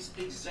Navalny's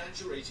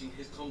exaggerating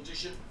his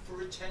condition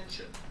for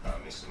attention.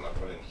 Mr.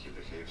 Navalny, he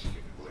behaves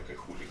like a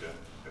hooligan,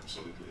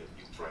 absolutely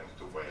trying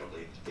to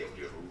violate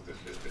every rule that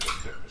has been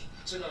established.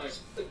 Tonight,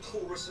 a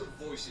chorus of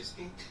voices,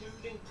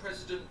 including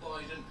President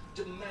Biden,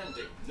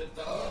 demanding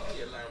Navalny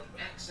be allowed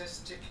access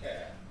to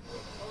care.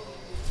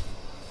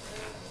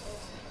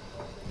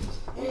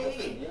 We have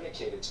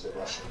communicated to the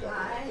Russian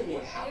government that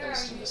what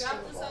happens to Mr.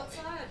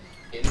 Navalny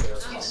in their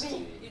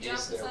custody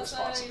is their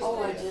responsibility.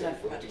 Oh, I did.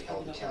 They will be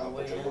held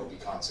accountable. There will be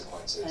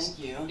consequences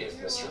if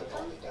Mr.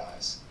 Navalny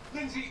dies.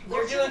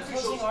 They're doing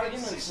closing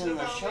arguments in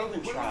the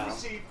Chauvin trial.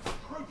 Receive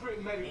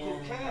appropriate medical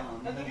care,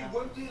 and that he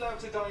won't be allowed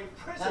to die in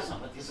prison.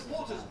 His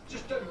supporters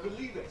just don't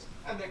believe it,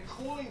 and they're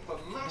calling for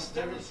mass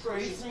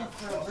demonstrations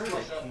across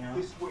Russia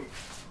this week.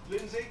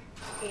 Lindsay?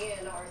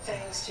 Ian, our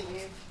thanks to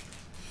you.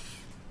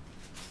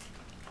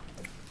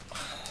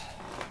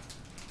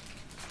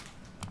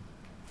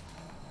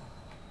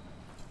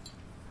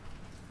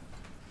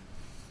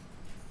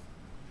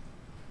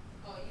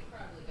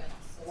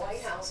 The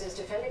White House is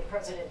defending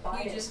President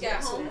Biden's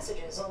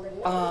messages on the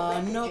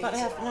no, about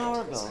half an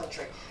hour ago.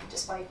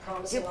 Despite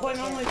promising The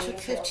appointment only took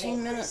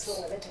 15 minutes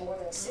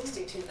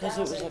because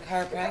it was a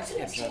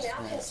chiropractic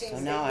adjustment. So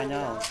now I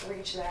know.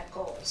 Reach that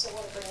goal. So I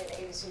want to bring in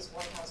ABC's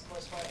White House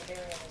correspondent Mary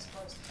Alice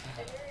Post.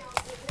 And Mary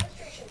Alice, the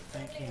administration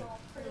fending off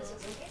criticism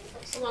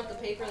from You want the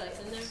paper that's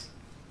in there?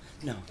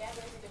 No. Yeah,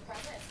 Lindsay, the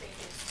president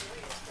faces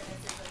serious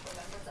criticism from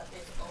members of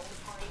his own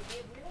party. The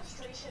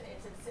administration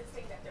is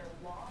insisting that their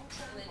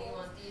long-term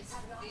goals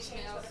have not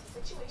changed, but the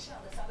situation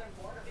on the southern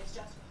border is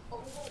just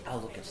overwhelming.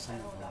 I'll look at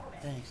some of them.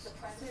 Thanks. The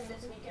president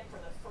this weekend,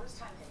 for the first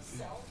time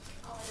himself,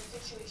 calling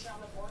the situation on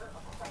the border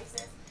a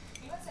crisis.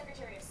 U.S.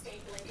 Secretary of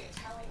State Blinken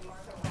telling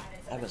Martha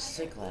Raddatz I was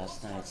sick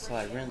last night, so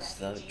I rinsed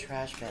the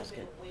trash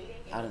basket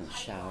out in the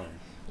shower.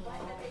 but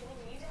that they will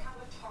need to have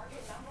a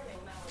target number. They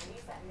will now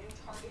release that new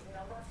target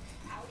number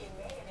out in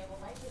May, and they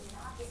will likely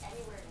not get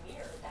anywhere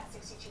near that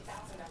 62,000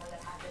 number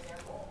that had been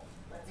their goal.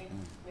 Lindsay,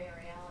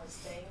 Mary Alice,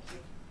 thank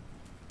you.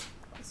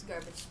 It's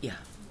garbage. Yeah.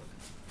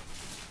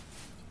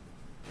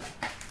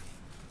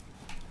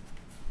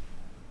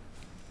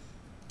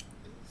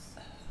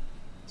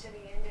 To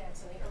the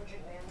index, and the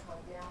urgent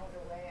manhunt now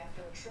underway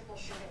after a triple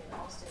shooting in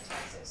Austin,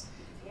 Texas.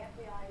 The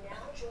FBI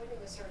now joining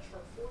the search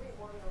for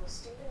 41-year-old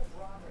Stephen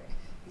Broderick.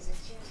 He's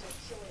accused of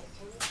killing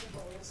 3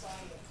 people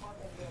inside an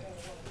apartment building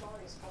in what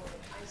authorities call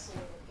an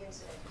isolated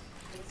incident.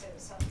 Police say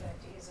the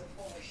suspect is a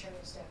former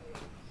sheriff's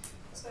deputy.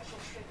 A special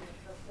tribute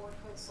for Fort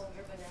Hood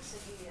soldier Vanessa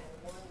Guillen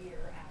 1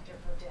 year after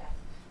her death.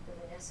 The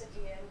Vanessa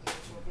Guillen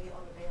gate will be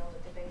unveiled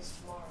at the base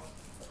tomorrow.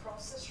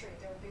 Across the street,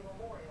 there will be a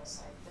memorial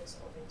site that's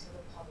open to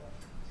the public.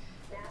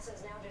 NASA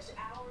is now just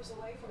hours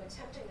away from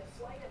attempting the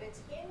flight of its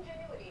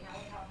Ingenuity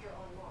helicopter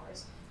on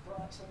Mars.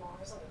 Brought to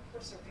Mars on the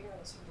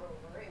Perseverance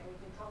rover, it would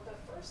become the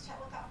first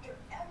helicopter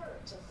ever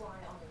to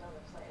fly on another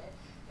planet.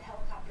 The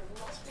helicopter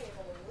must be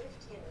able to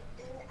lift in the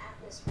thin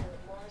atmosphere of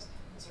Mars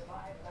and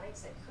survive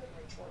nights that could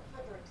reach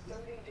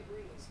 130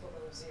 degrees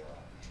below zero.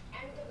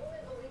 And the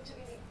woman believed to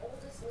be the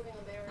oldest living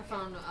American I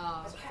found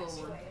a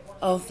full one.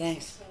 Oh,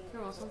 thanks.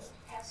 You're welcome.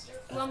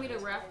 You want me to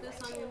wrap this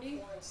on your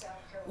knee?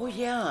 Well,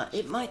 yeah,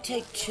 it might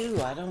take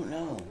two. I don't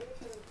know.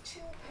 Two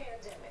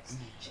pandemics.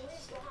 She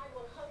leaves behind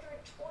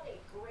 120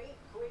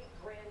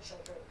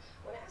 great-great-grandchildren.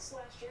 When asked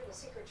last year the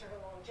secret to her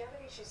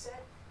longevity, she said,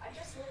 I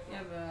just live You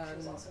have She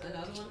was also another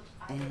known to one?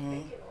 eat either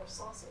bacon or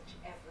sausage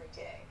every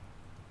day.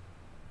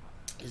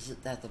 Is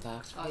it that the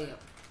box? Oh, yeah.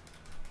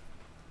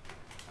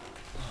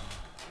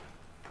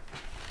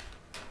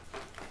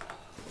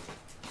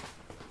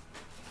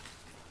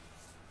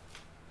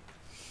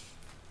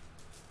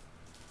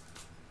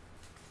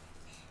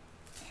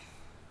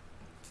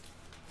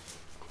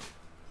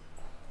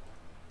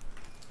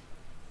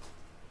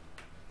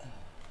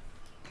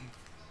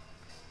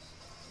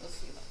 Let's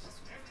see about this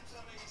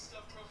one.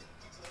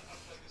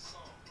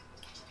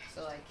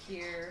 So like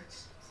here,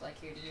 it's like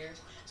here to here.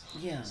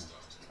 Yeah.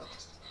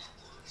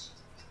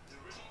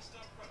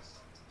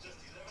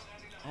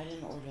 I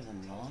didn't order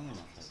them long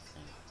enough, I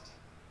think.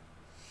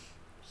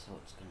 So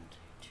it's going to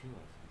take two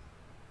of them.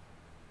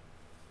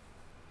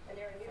 And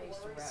there are new I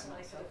used to worries wrap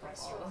tonight for the myself up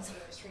all restaurant the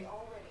industry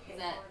already hit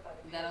Is that- hard by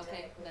the is that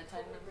okay? pandemic, with That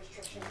tight COVID enough?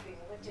 restrictions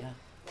being lifted. Yeah.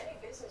 Many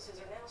businesses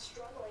are now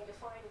struggling to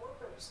find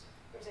workers.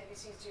 Here's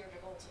ABC's Deirdre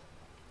Bolton.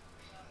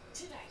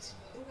 Tonight,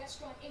 the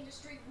restaurant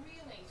industry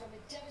reeling from the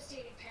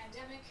devastating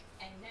pandemic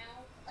and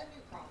now a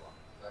new problem.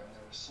 I've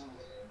never seen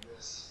it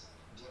this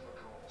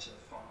difficult to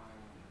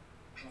find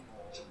people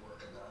to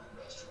work in the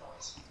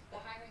restaurants. The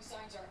hiring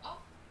signs are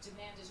up,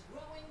 demand is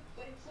growing,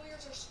 but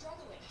employers are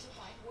struggling to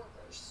find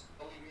workers.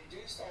 We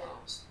reduced our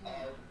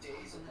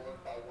days of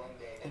work by 1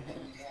 day, and then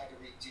we've had to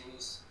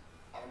reduce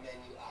our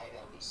menu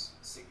items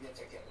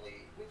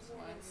significantly. With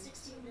more than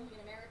 16 million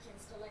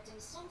Americans collecting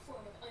some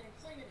form of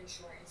unemployment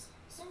insurance,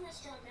 some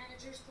restaurant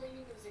managers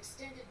claiming those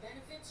extended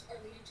benefits are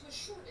leading to a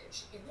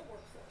shortage in the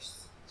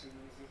workforce. Too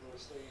many people are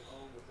staying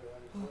home with their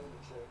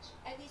unemployment checks.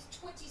 At least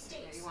 20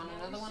 states. You want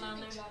now another one on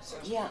resuming there? job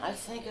search Yeah, I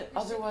programs think for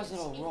otherwise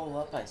it'll recipients roll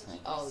up, I think.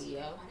 Oh,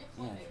 yeah. unemployment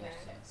Yeah, I think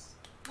so. benefits.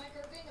 Mike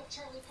Irving of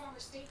Charlie Farmer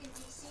Steak in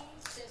D.C.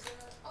 says there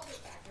are other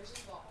factors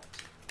involved.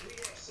 We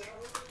have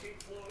several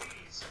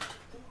employees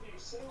who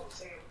themselves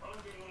have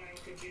underlying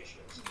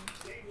conditions.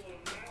 They will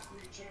not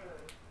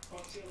return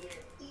until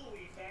they're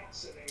fully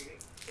vaccinated.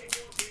 They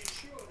want to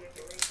ensure that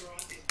the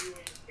restaurant is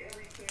doing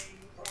everything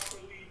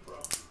properly from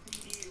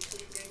PPE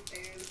equipment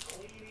and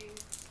cleaning.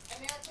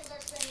 Americans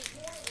are spending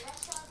more in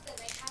restaurants than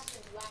they have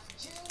since last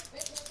June.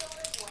 Business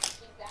owners want to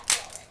keep that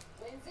going.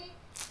 Lindsay?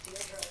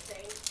 Deirdre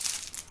saying,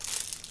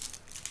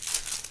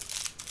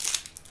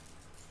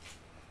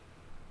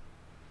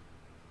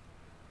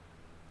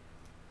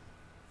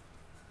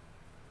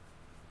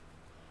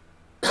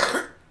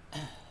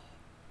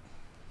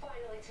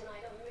 finally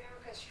tonight,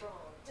 America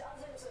Strong.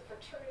 Dozens of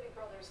fraternity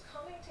brothers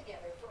coming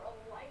together for a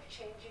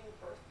life-changing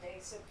birthday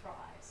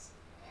surprise.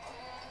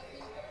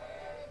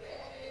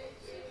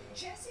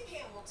 Jessie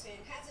Hamilton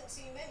hasn't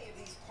seen many of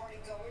these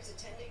party-goers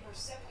attending her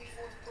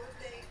 74th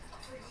birthday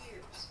for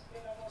years. It's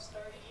been almost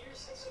 30 years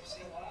since you've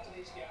seen a lot of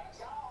these guys.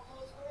 Y'all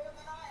almost greater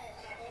than I am.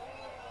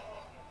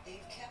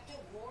 They've kept a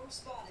warm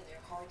spot in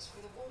their hearts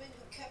for the women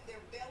who kept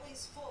their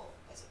bellies full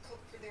as a cook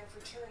for their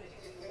fraternity.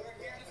 We're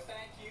here to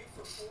thank you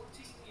for 14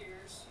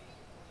 years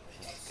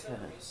of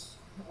service,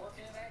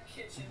 working in that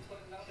kitchen,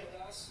 putting up with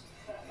us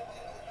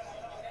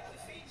at the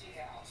Fiji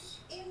House.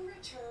 In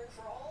return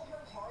for all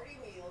her hearty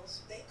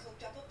meals, they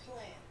cooked up a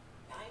plan.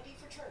 90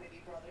 fraternity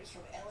brothers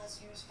from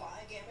LSU's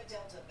Phi Gamma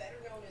Delta, better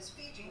known as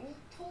Fiji,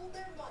 pooled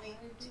their money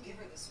to give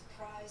her the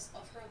surprise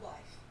of her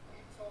life.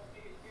 You told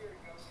me a year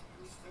ago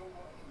you were still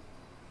working.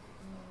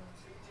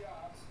 2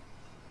 jobs,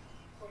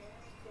 cleaning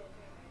and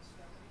cooking and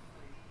extremely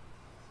free.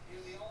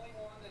 You're the only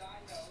one that I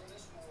know in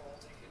this world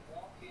that can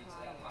walk into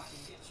that hot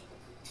kitchen,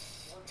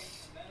 working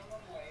for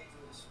minimum wage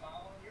with a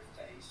smile on your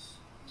face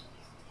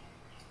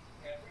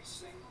every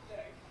single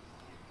day.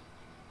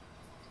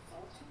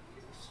 14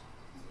 years.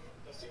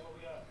 That's the only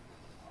we got.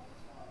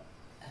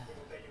 We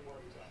will take your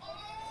mortgage out.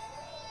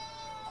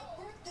 A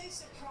birthday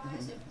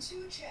surprise of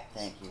 2 checks.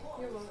 Thank you.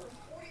 One for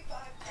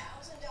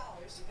 $45,000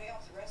 to pay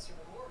off the rest of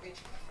her mortgage,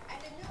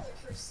 and another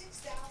for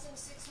 $6,675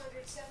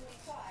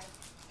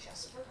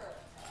 just for her.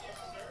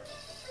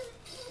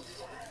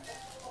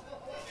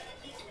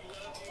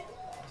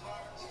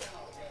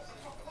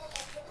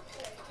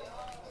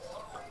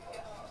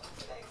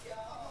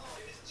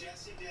 It is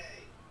Jessie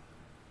Day.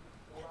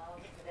 Love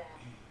that.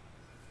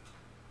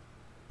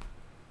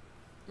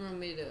 You want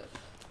me to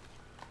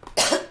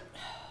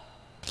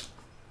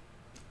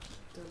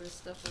throw this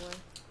stuff away?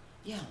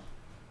 Yeah.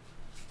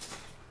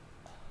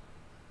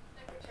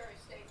 Secretary of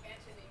State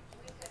Antony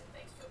Blinken,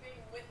 thanks for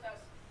being with us.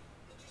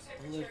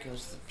 Mr. Well, there Secretary,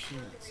 goes the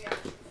peanuts.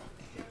 reaction from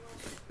the general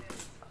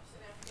events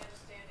in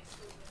Afghanistan,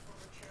 including the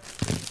former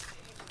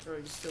chairman. Or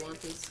you still want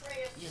these?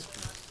 Yes,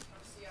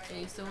 Yeah,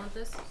 you still want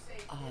this? yes,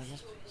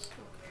 please.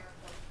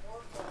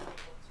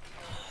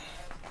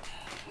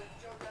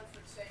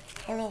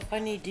 I don't know if I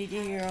need Dee Dee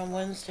here on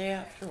Wednesday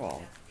after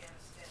all.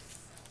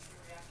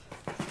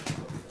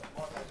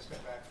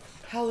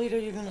 How late are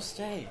you going to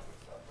stay?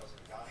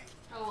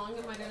 How long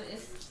am I gonna?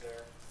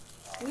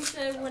 We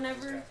said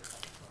whenever.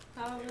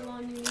 however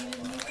long you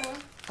needed me for.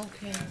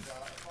 Okay.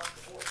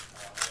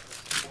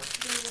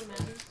 Doesn't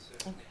matter.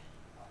 Okay.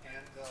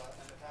 And the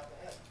path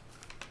ahead.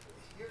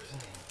 Here's the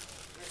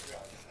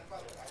reality. And by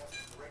the way, I have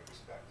great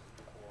respect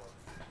for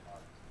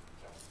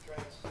John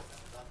Petraeus and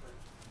Dunford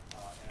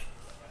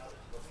and others,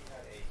 but we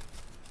had a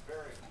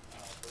very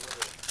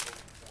deliberate,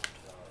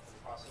 informed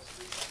process.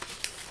 And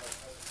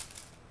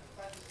the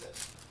fact is this: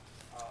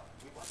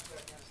 we went to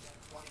Afghanistan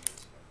 20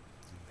 years ago,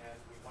 and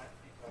we went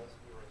because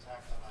we were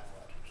attacked on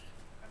 9/11,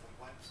 and we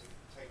went to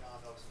take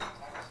on those who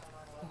attacked us on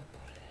 9/11,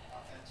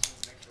 and to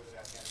make sure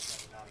that Afghanistan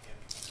would not again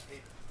become a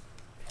haven.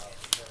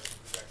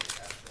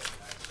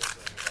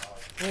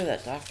 Boy,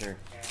 that doctor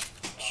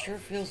sure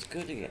feels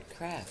good to get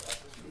cracked.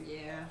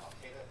 Yeah.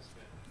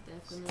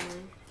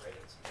 Definitely.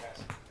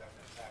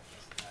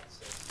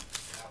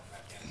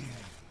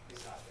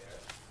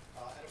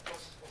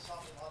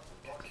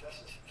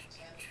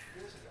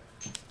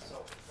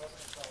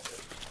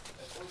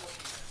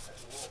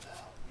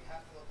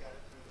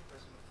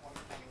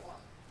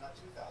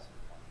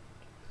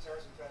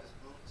 Terrorism threat has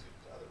moved to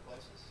other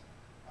places.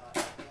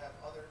 And we have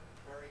other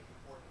very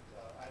important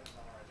items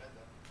on our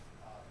agenda,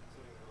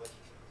 including the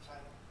relationship with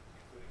China,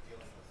 including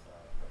dealing with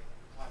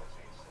climate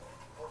change and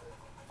COVID.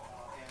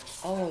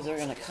 Oh, they're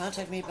gonna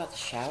contact me about the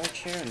shower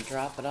chair and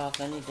drop it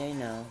off any day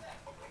now.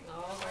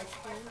 All right,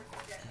 then.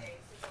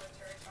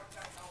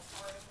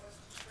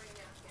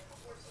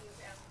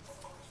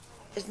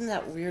 Isn't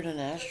that weird, an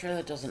ashtray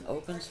that doesn't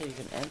open so you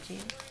can empty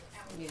it?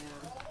 Yeah.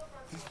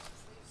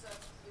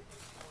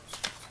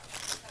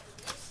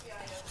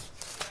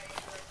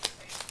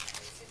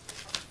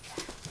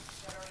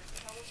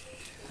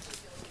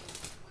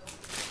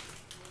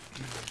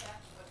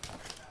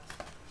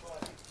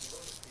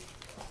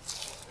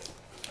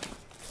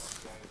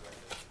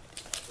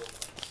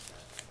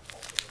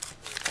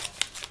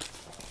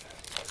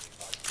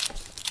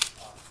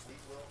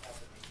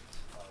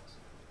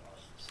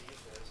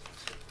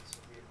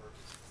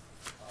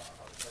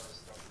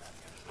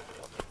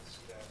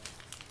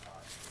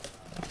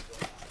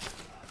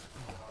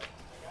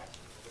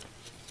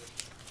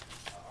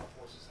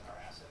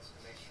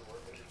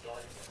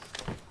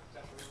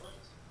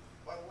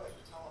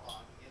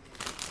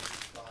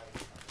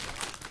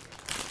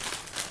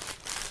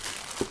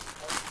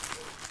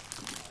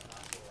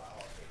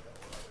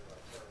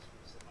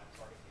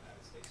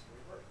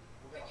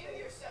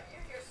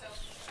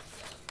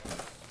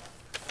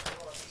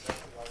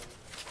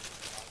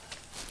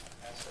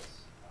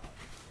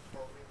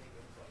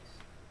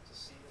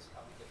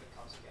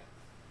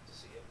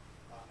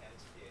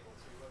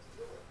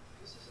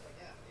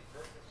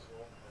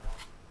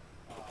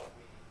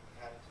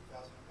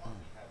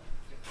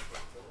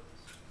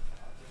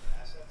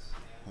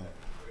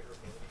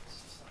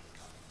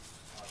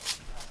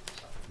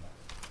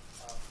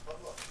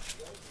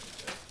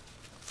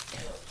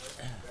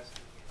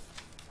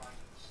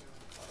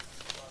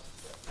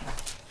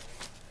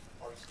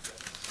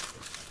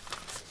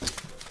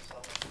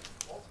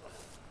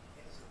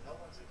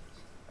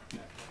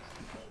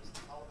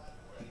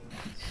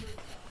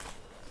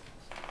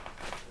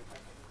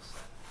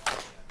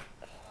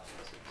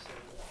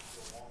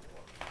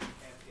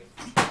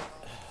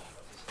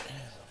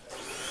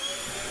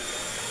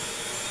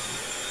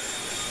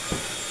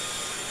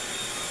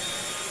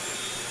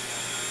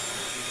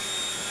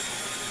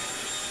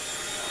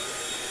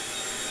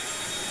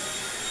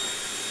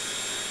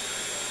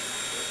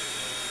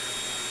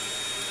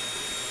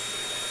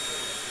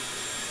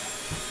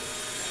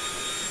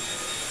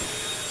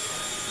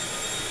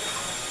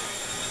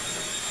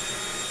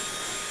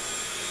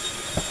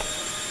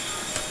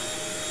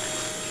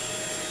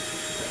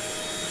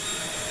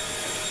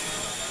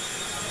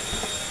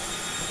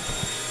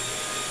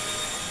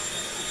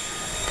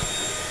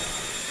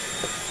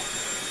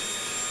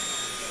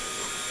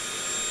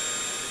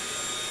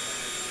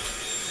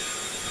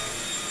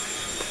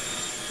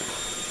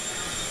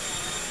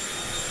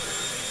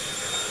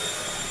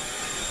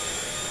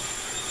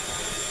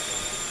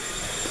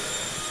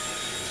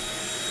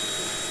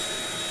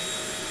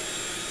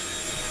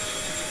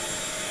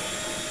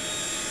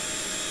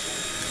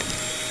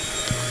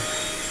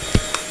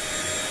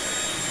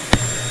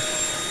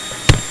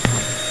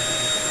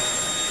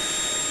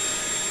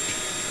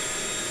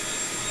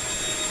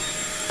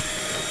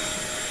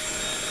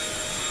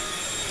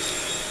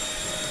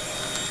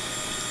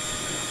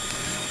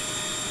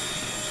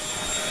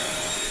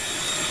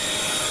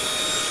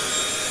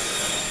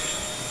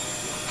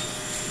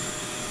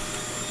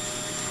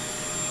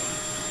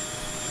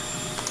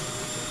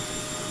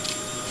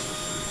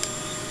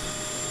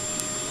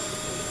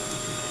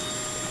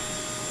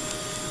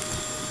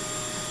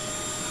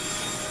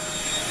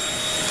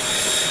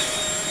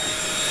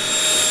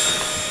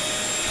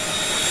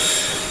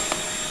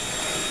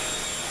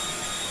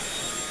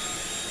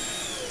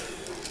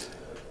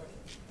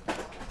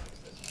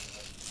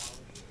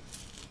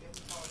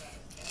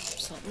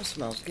 Something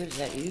smells good. Is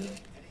that you?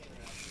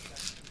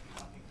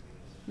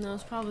 No,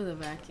 it's probably the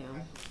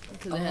vacuum.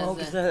 Because Oh, it has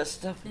 'cause that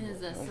stuff. It has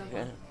that stuff.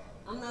 Okay.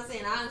 I'm not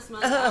saying I don't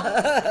smell it.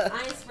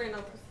 I ain't spraying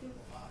no perfume.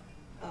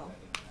 Oh.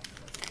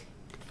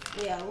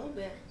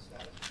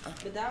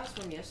 But that was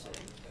from yesterday.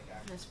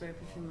 I spray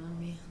perfume on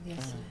me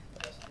yesterday.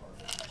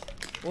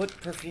 What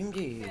perfume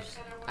do you use?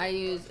 I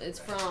use, it's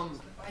from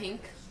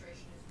Pink.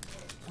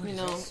 You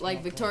know,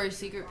 like Victoria's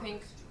Secret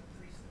Pink.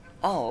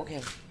 Oh,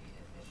 okay.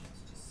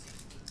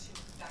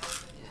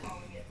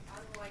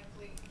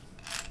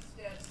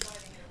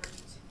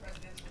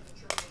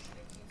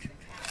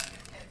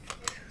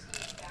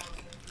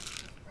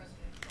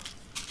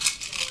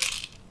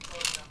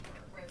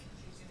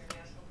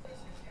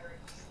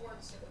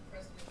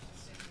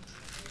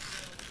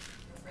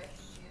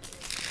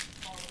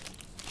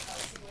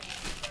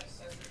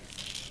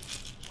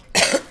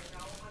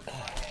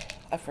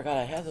 I forgot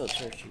I had those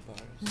Hershey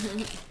bars.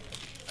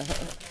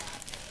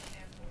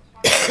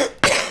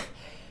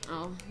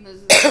 Oh,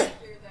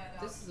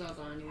 this is all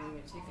gone. You want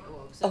me to take it?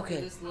 Oh, except for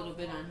this little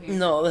bit on here.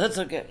 No, that's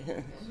okay.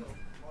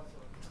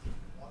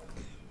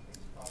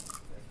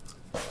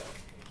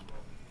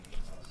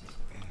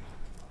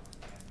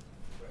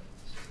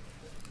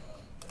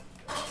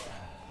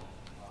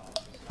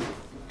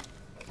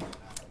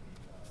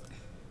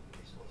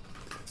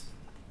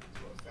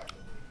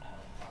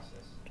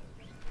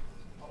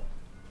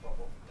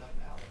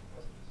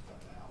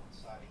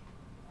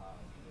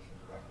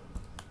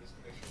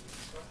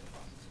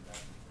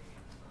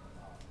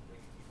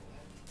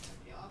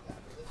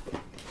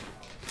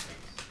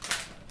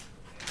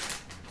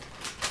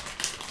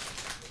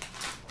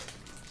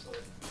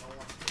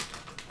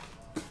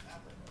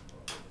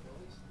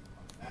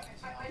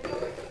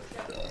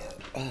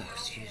 Oh,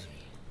 excuse me.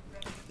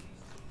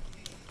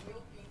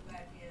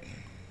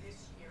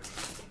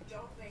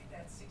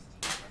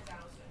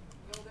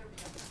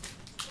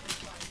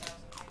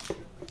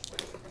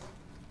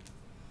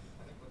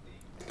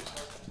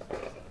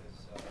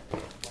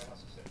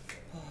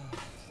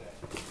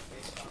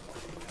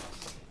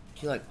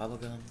 Do you like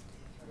bubblegum?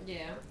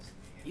 Yeah.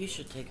 You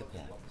should take a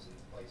pack.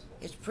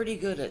 It's pretty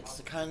good. It's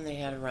the kind they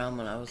had around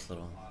when I was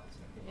little.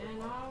 Yeah,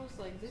 no, I was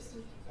like, this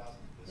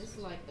is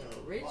like the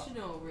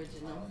original.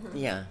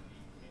 Yeah.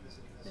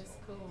 That's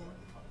cool.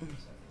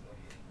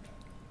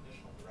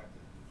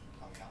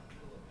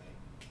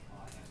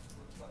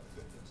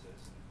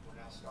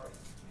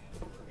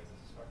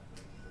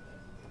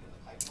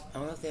 I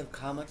don't know if they have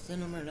comics in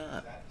them or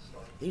not.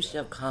 They used to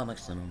have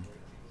comics in them.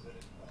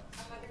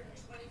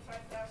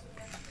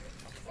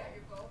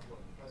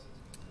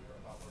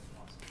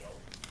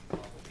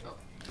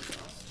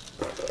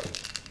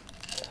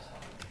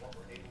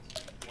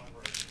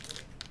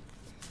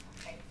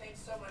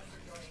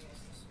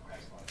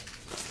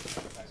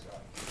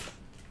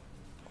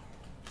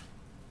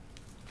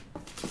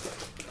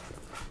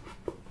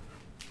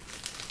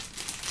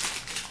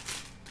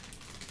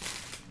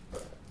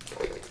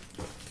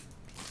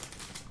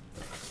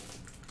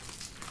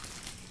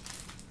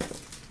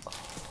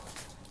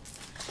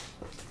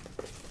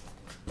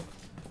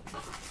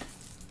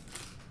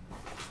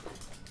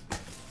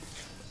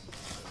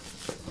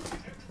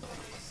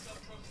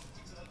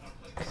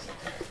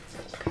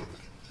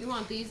 You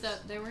want these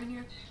that they were in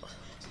here?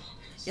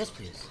 Yes,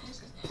 please.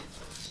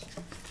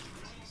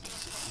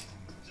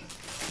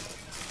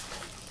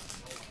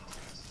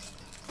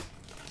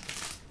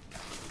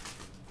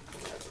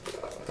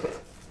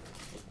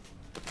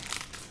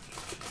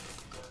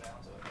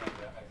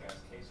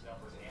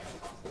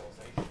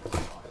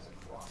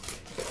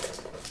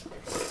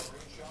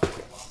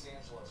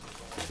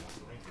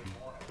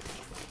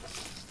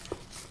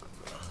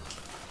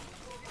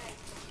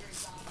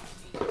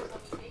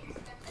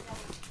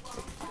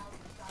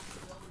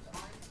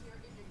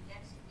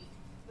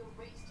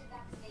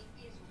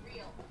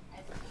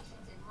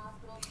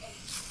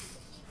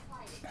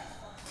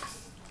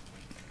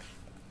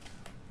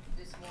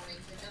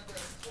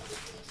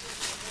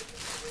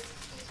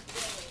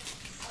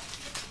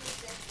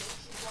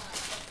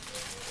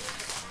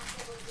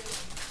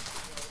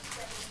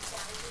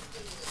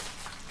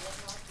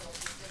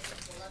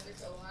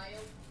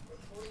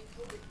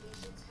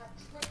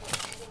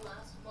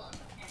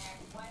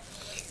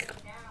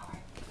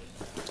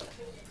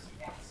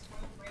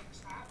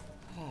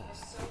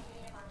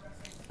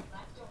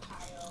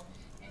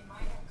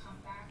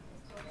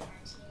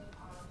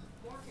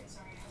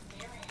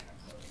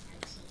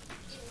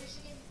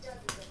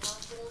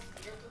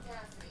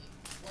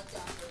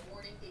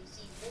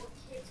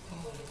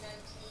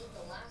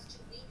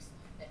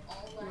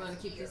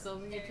 Keep this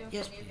over here too?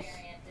 Yes, please.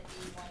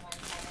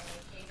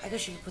 I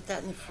guess you could put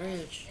that in the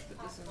fridge. Put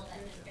this in the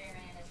fridge.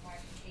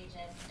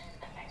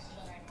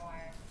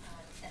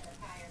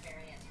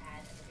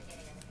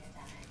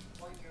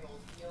 One-year-old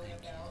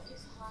Yo-Yo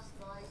is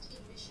hospitalized in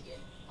Michigan,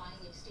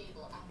 finally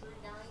stable after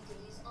 9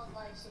 days on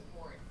life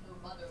support. Her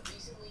mother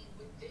recently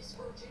with this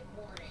urgent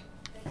warning.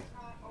 It's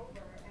not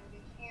over, and we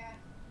can't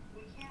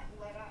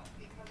let up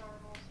because our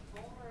most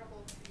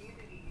vulnerable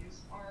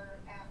communities are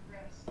at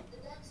risk. The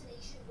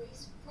vaccination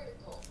race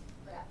critical,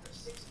 but after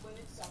 6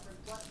 women suffered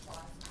blood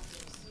clots after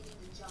receiving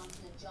the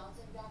Johnson &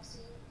 Johnson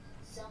vaccine,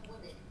 some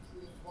women,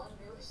 including one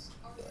nurse,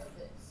 are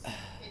nervous.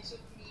 It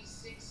took me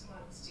 6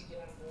 months to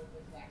get on board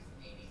with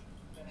vaccinating,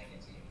 but I can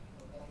tell you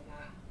people that are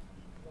not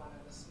one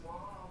of a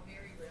small,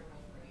 very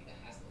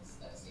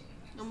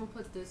gonna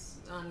put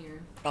this on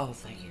your. Oh,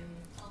 thank you.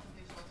 Health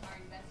officials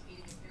are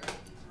investigating if there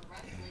is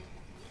directly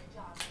between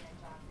Johnson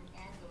 & Johnson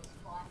and those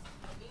plots.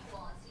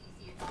 Meanwhile, a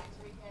CDC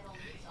advisory panel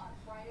meets on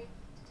Friday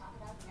to talk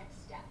about next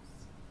steps.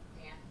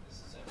 Dan?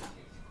 This is such a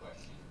huge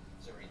question.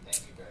 So, Reed,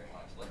 thank you very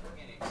much. Let's bring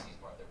in ABC's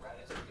Martha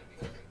Raddatz, who's going to be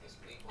hosting this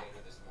week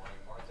later this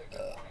morning. Martha,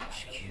 good morning.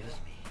 Excuse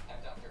me.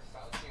 Have Dr.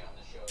 Fauci on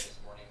the show this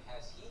morning.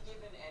 Has he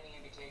given any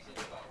indications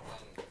about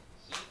when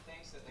he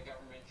thinks that the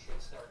government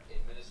should start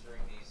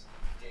administering these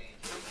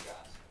J&J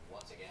shots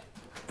once again?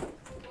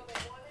 Well,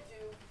 they want to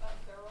do a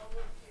thorough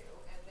review,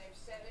 and they've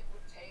said it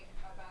would take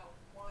about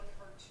 1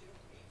 or 2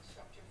 weeks.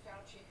 Dr.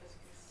 Fauci has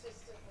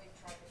consistently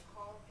tried to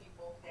calm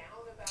people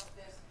down about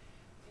this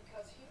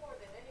because he more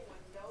than anyone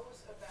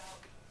knows about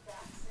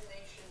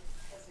vaccination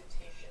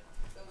hesitation.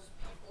 Those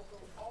people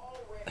who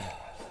already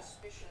have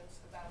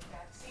suspicions about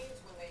vaccines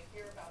when they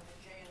hear about the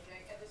J&J,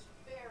 and this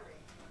very,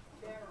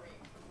 very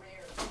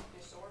rare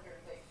disorder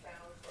they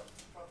found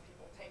from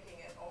people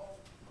taking it, all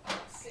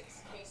 6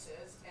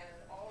 cases, and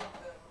all of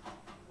them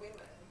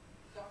women.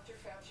 Dr.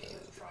 Fauci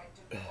has tried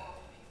to calm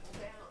people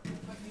down,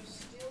 but you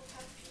still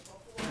have people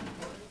who are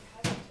very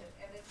hesitant,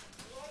 and it's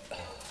right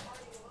down the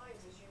party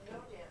lines, as you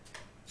know, Dan.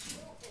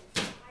 2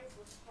 in 5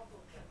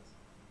 Republicans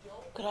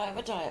don't Could I have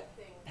a diet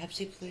think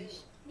Pepsi,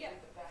 please? yeah.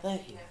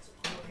 Thank you. That's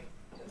according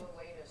to the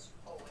latest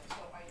polling.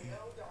 So I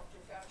know Dr.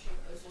 Fauci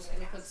was just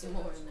gonna put some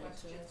more in there,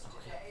 too. questions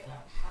today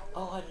about how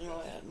Oh, I long didn't know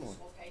I had this more.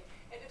 will take,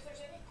 and if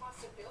there's any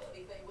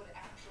possibility they would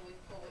actually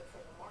pull it from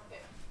the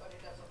market, but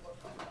it doesn't look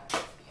like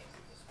that's the case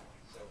at this point.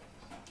 So,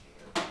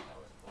 here, that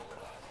was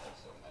polarized like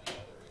so many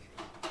other issues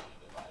in a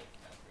divided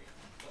country.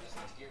 Let me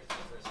switch gears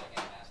just for a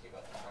second and ask you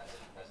about the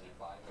president, President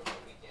Biden. Over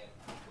the weekend,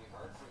 we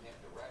heard from him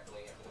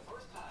directly, and for the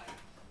first time,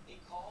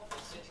 he called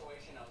the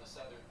situation on the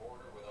southern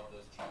border with all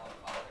those child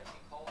migrants,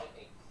 he called it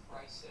a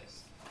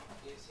crisis.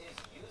 Is his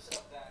use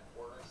of that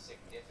word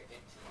significant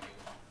to you?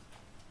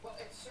 Well,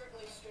 it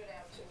certainly stood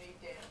out to me,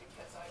 Dan,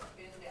 because I've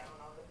been down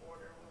on the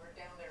border. We were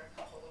down there a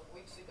couple of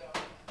weeks ago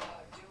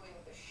doing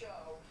the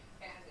show,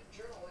 and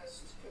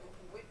journalists who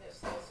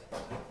witnessed this,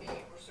 including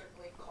me, were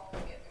certainly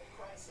calling it a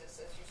crisis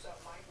as you saw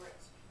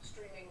migrants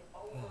streaming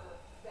over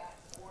that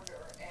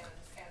border and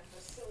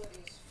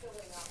facilities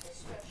filling up,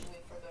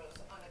 especially for those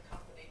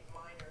unaccompanied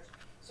minors.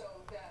 So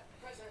that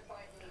President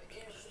Biden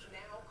is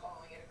now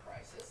calling it a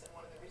crisis, and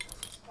one of the reasons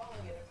he's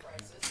calling it a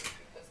crisis is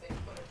because they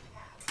put a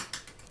cap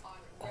on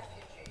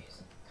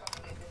refugees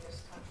coming into this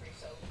country.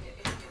 So it did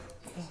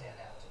indeed stand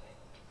out to me.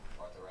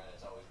 Martha Raddatz,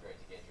 it's always great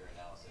to get your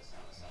analysis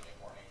on a Sunday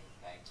morning.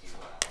 Thank you.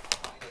 And I want to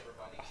remind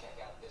everybody, check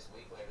out this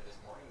week, later this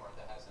morning,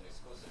 Martha has an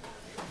exclusive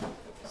interview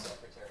with the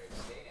Secretary of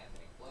State,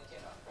 Anthony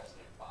Blinken, on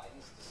President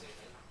Biden's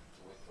decision to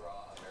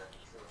withdraw American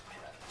troops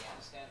from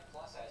Afghanistan.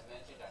 Plus, as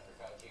mentioned, Dr.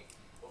 Fauci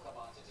will come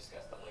on to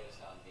discuss the latest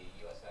on the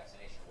U.S.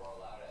 vaccination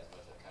rollout as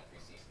much of the country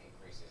sees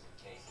increases in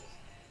cases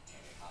and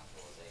in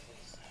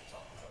hospitalizations. We'll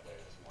talk about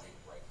later this morning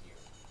right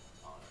here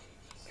on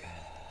ABC.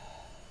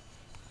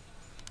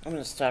 I'm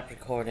gonna stop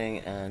recording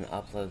and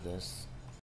upload this.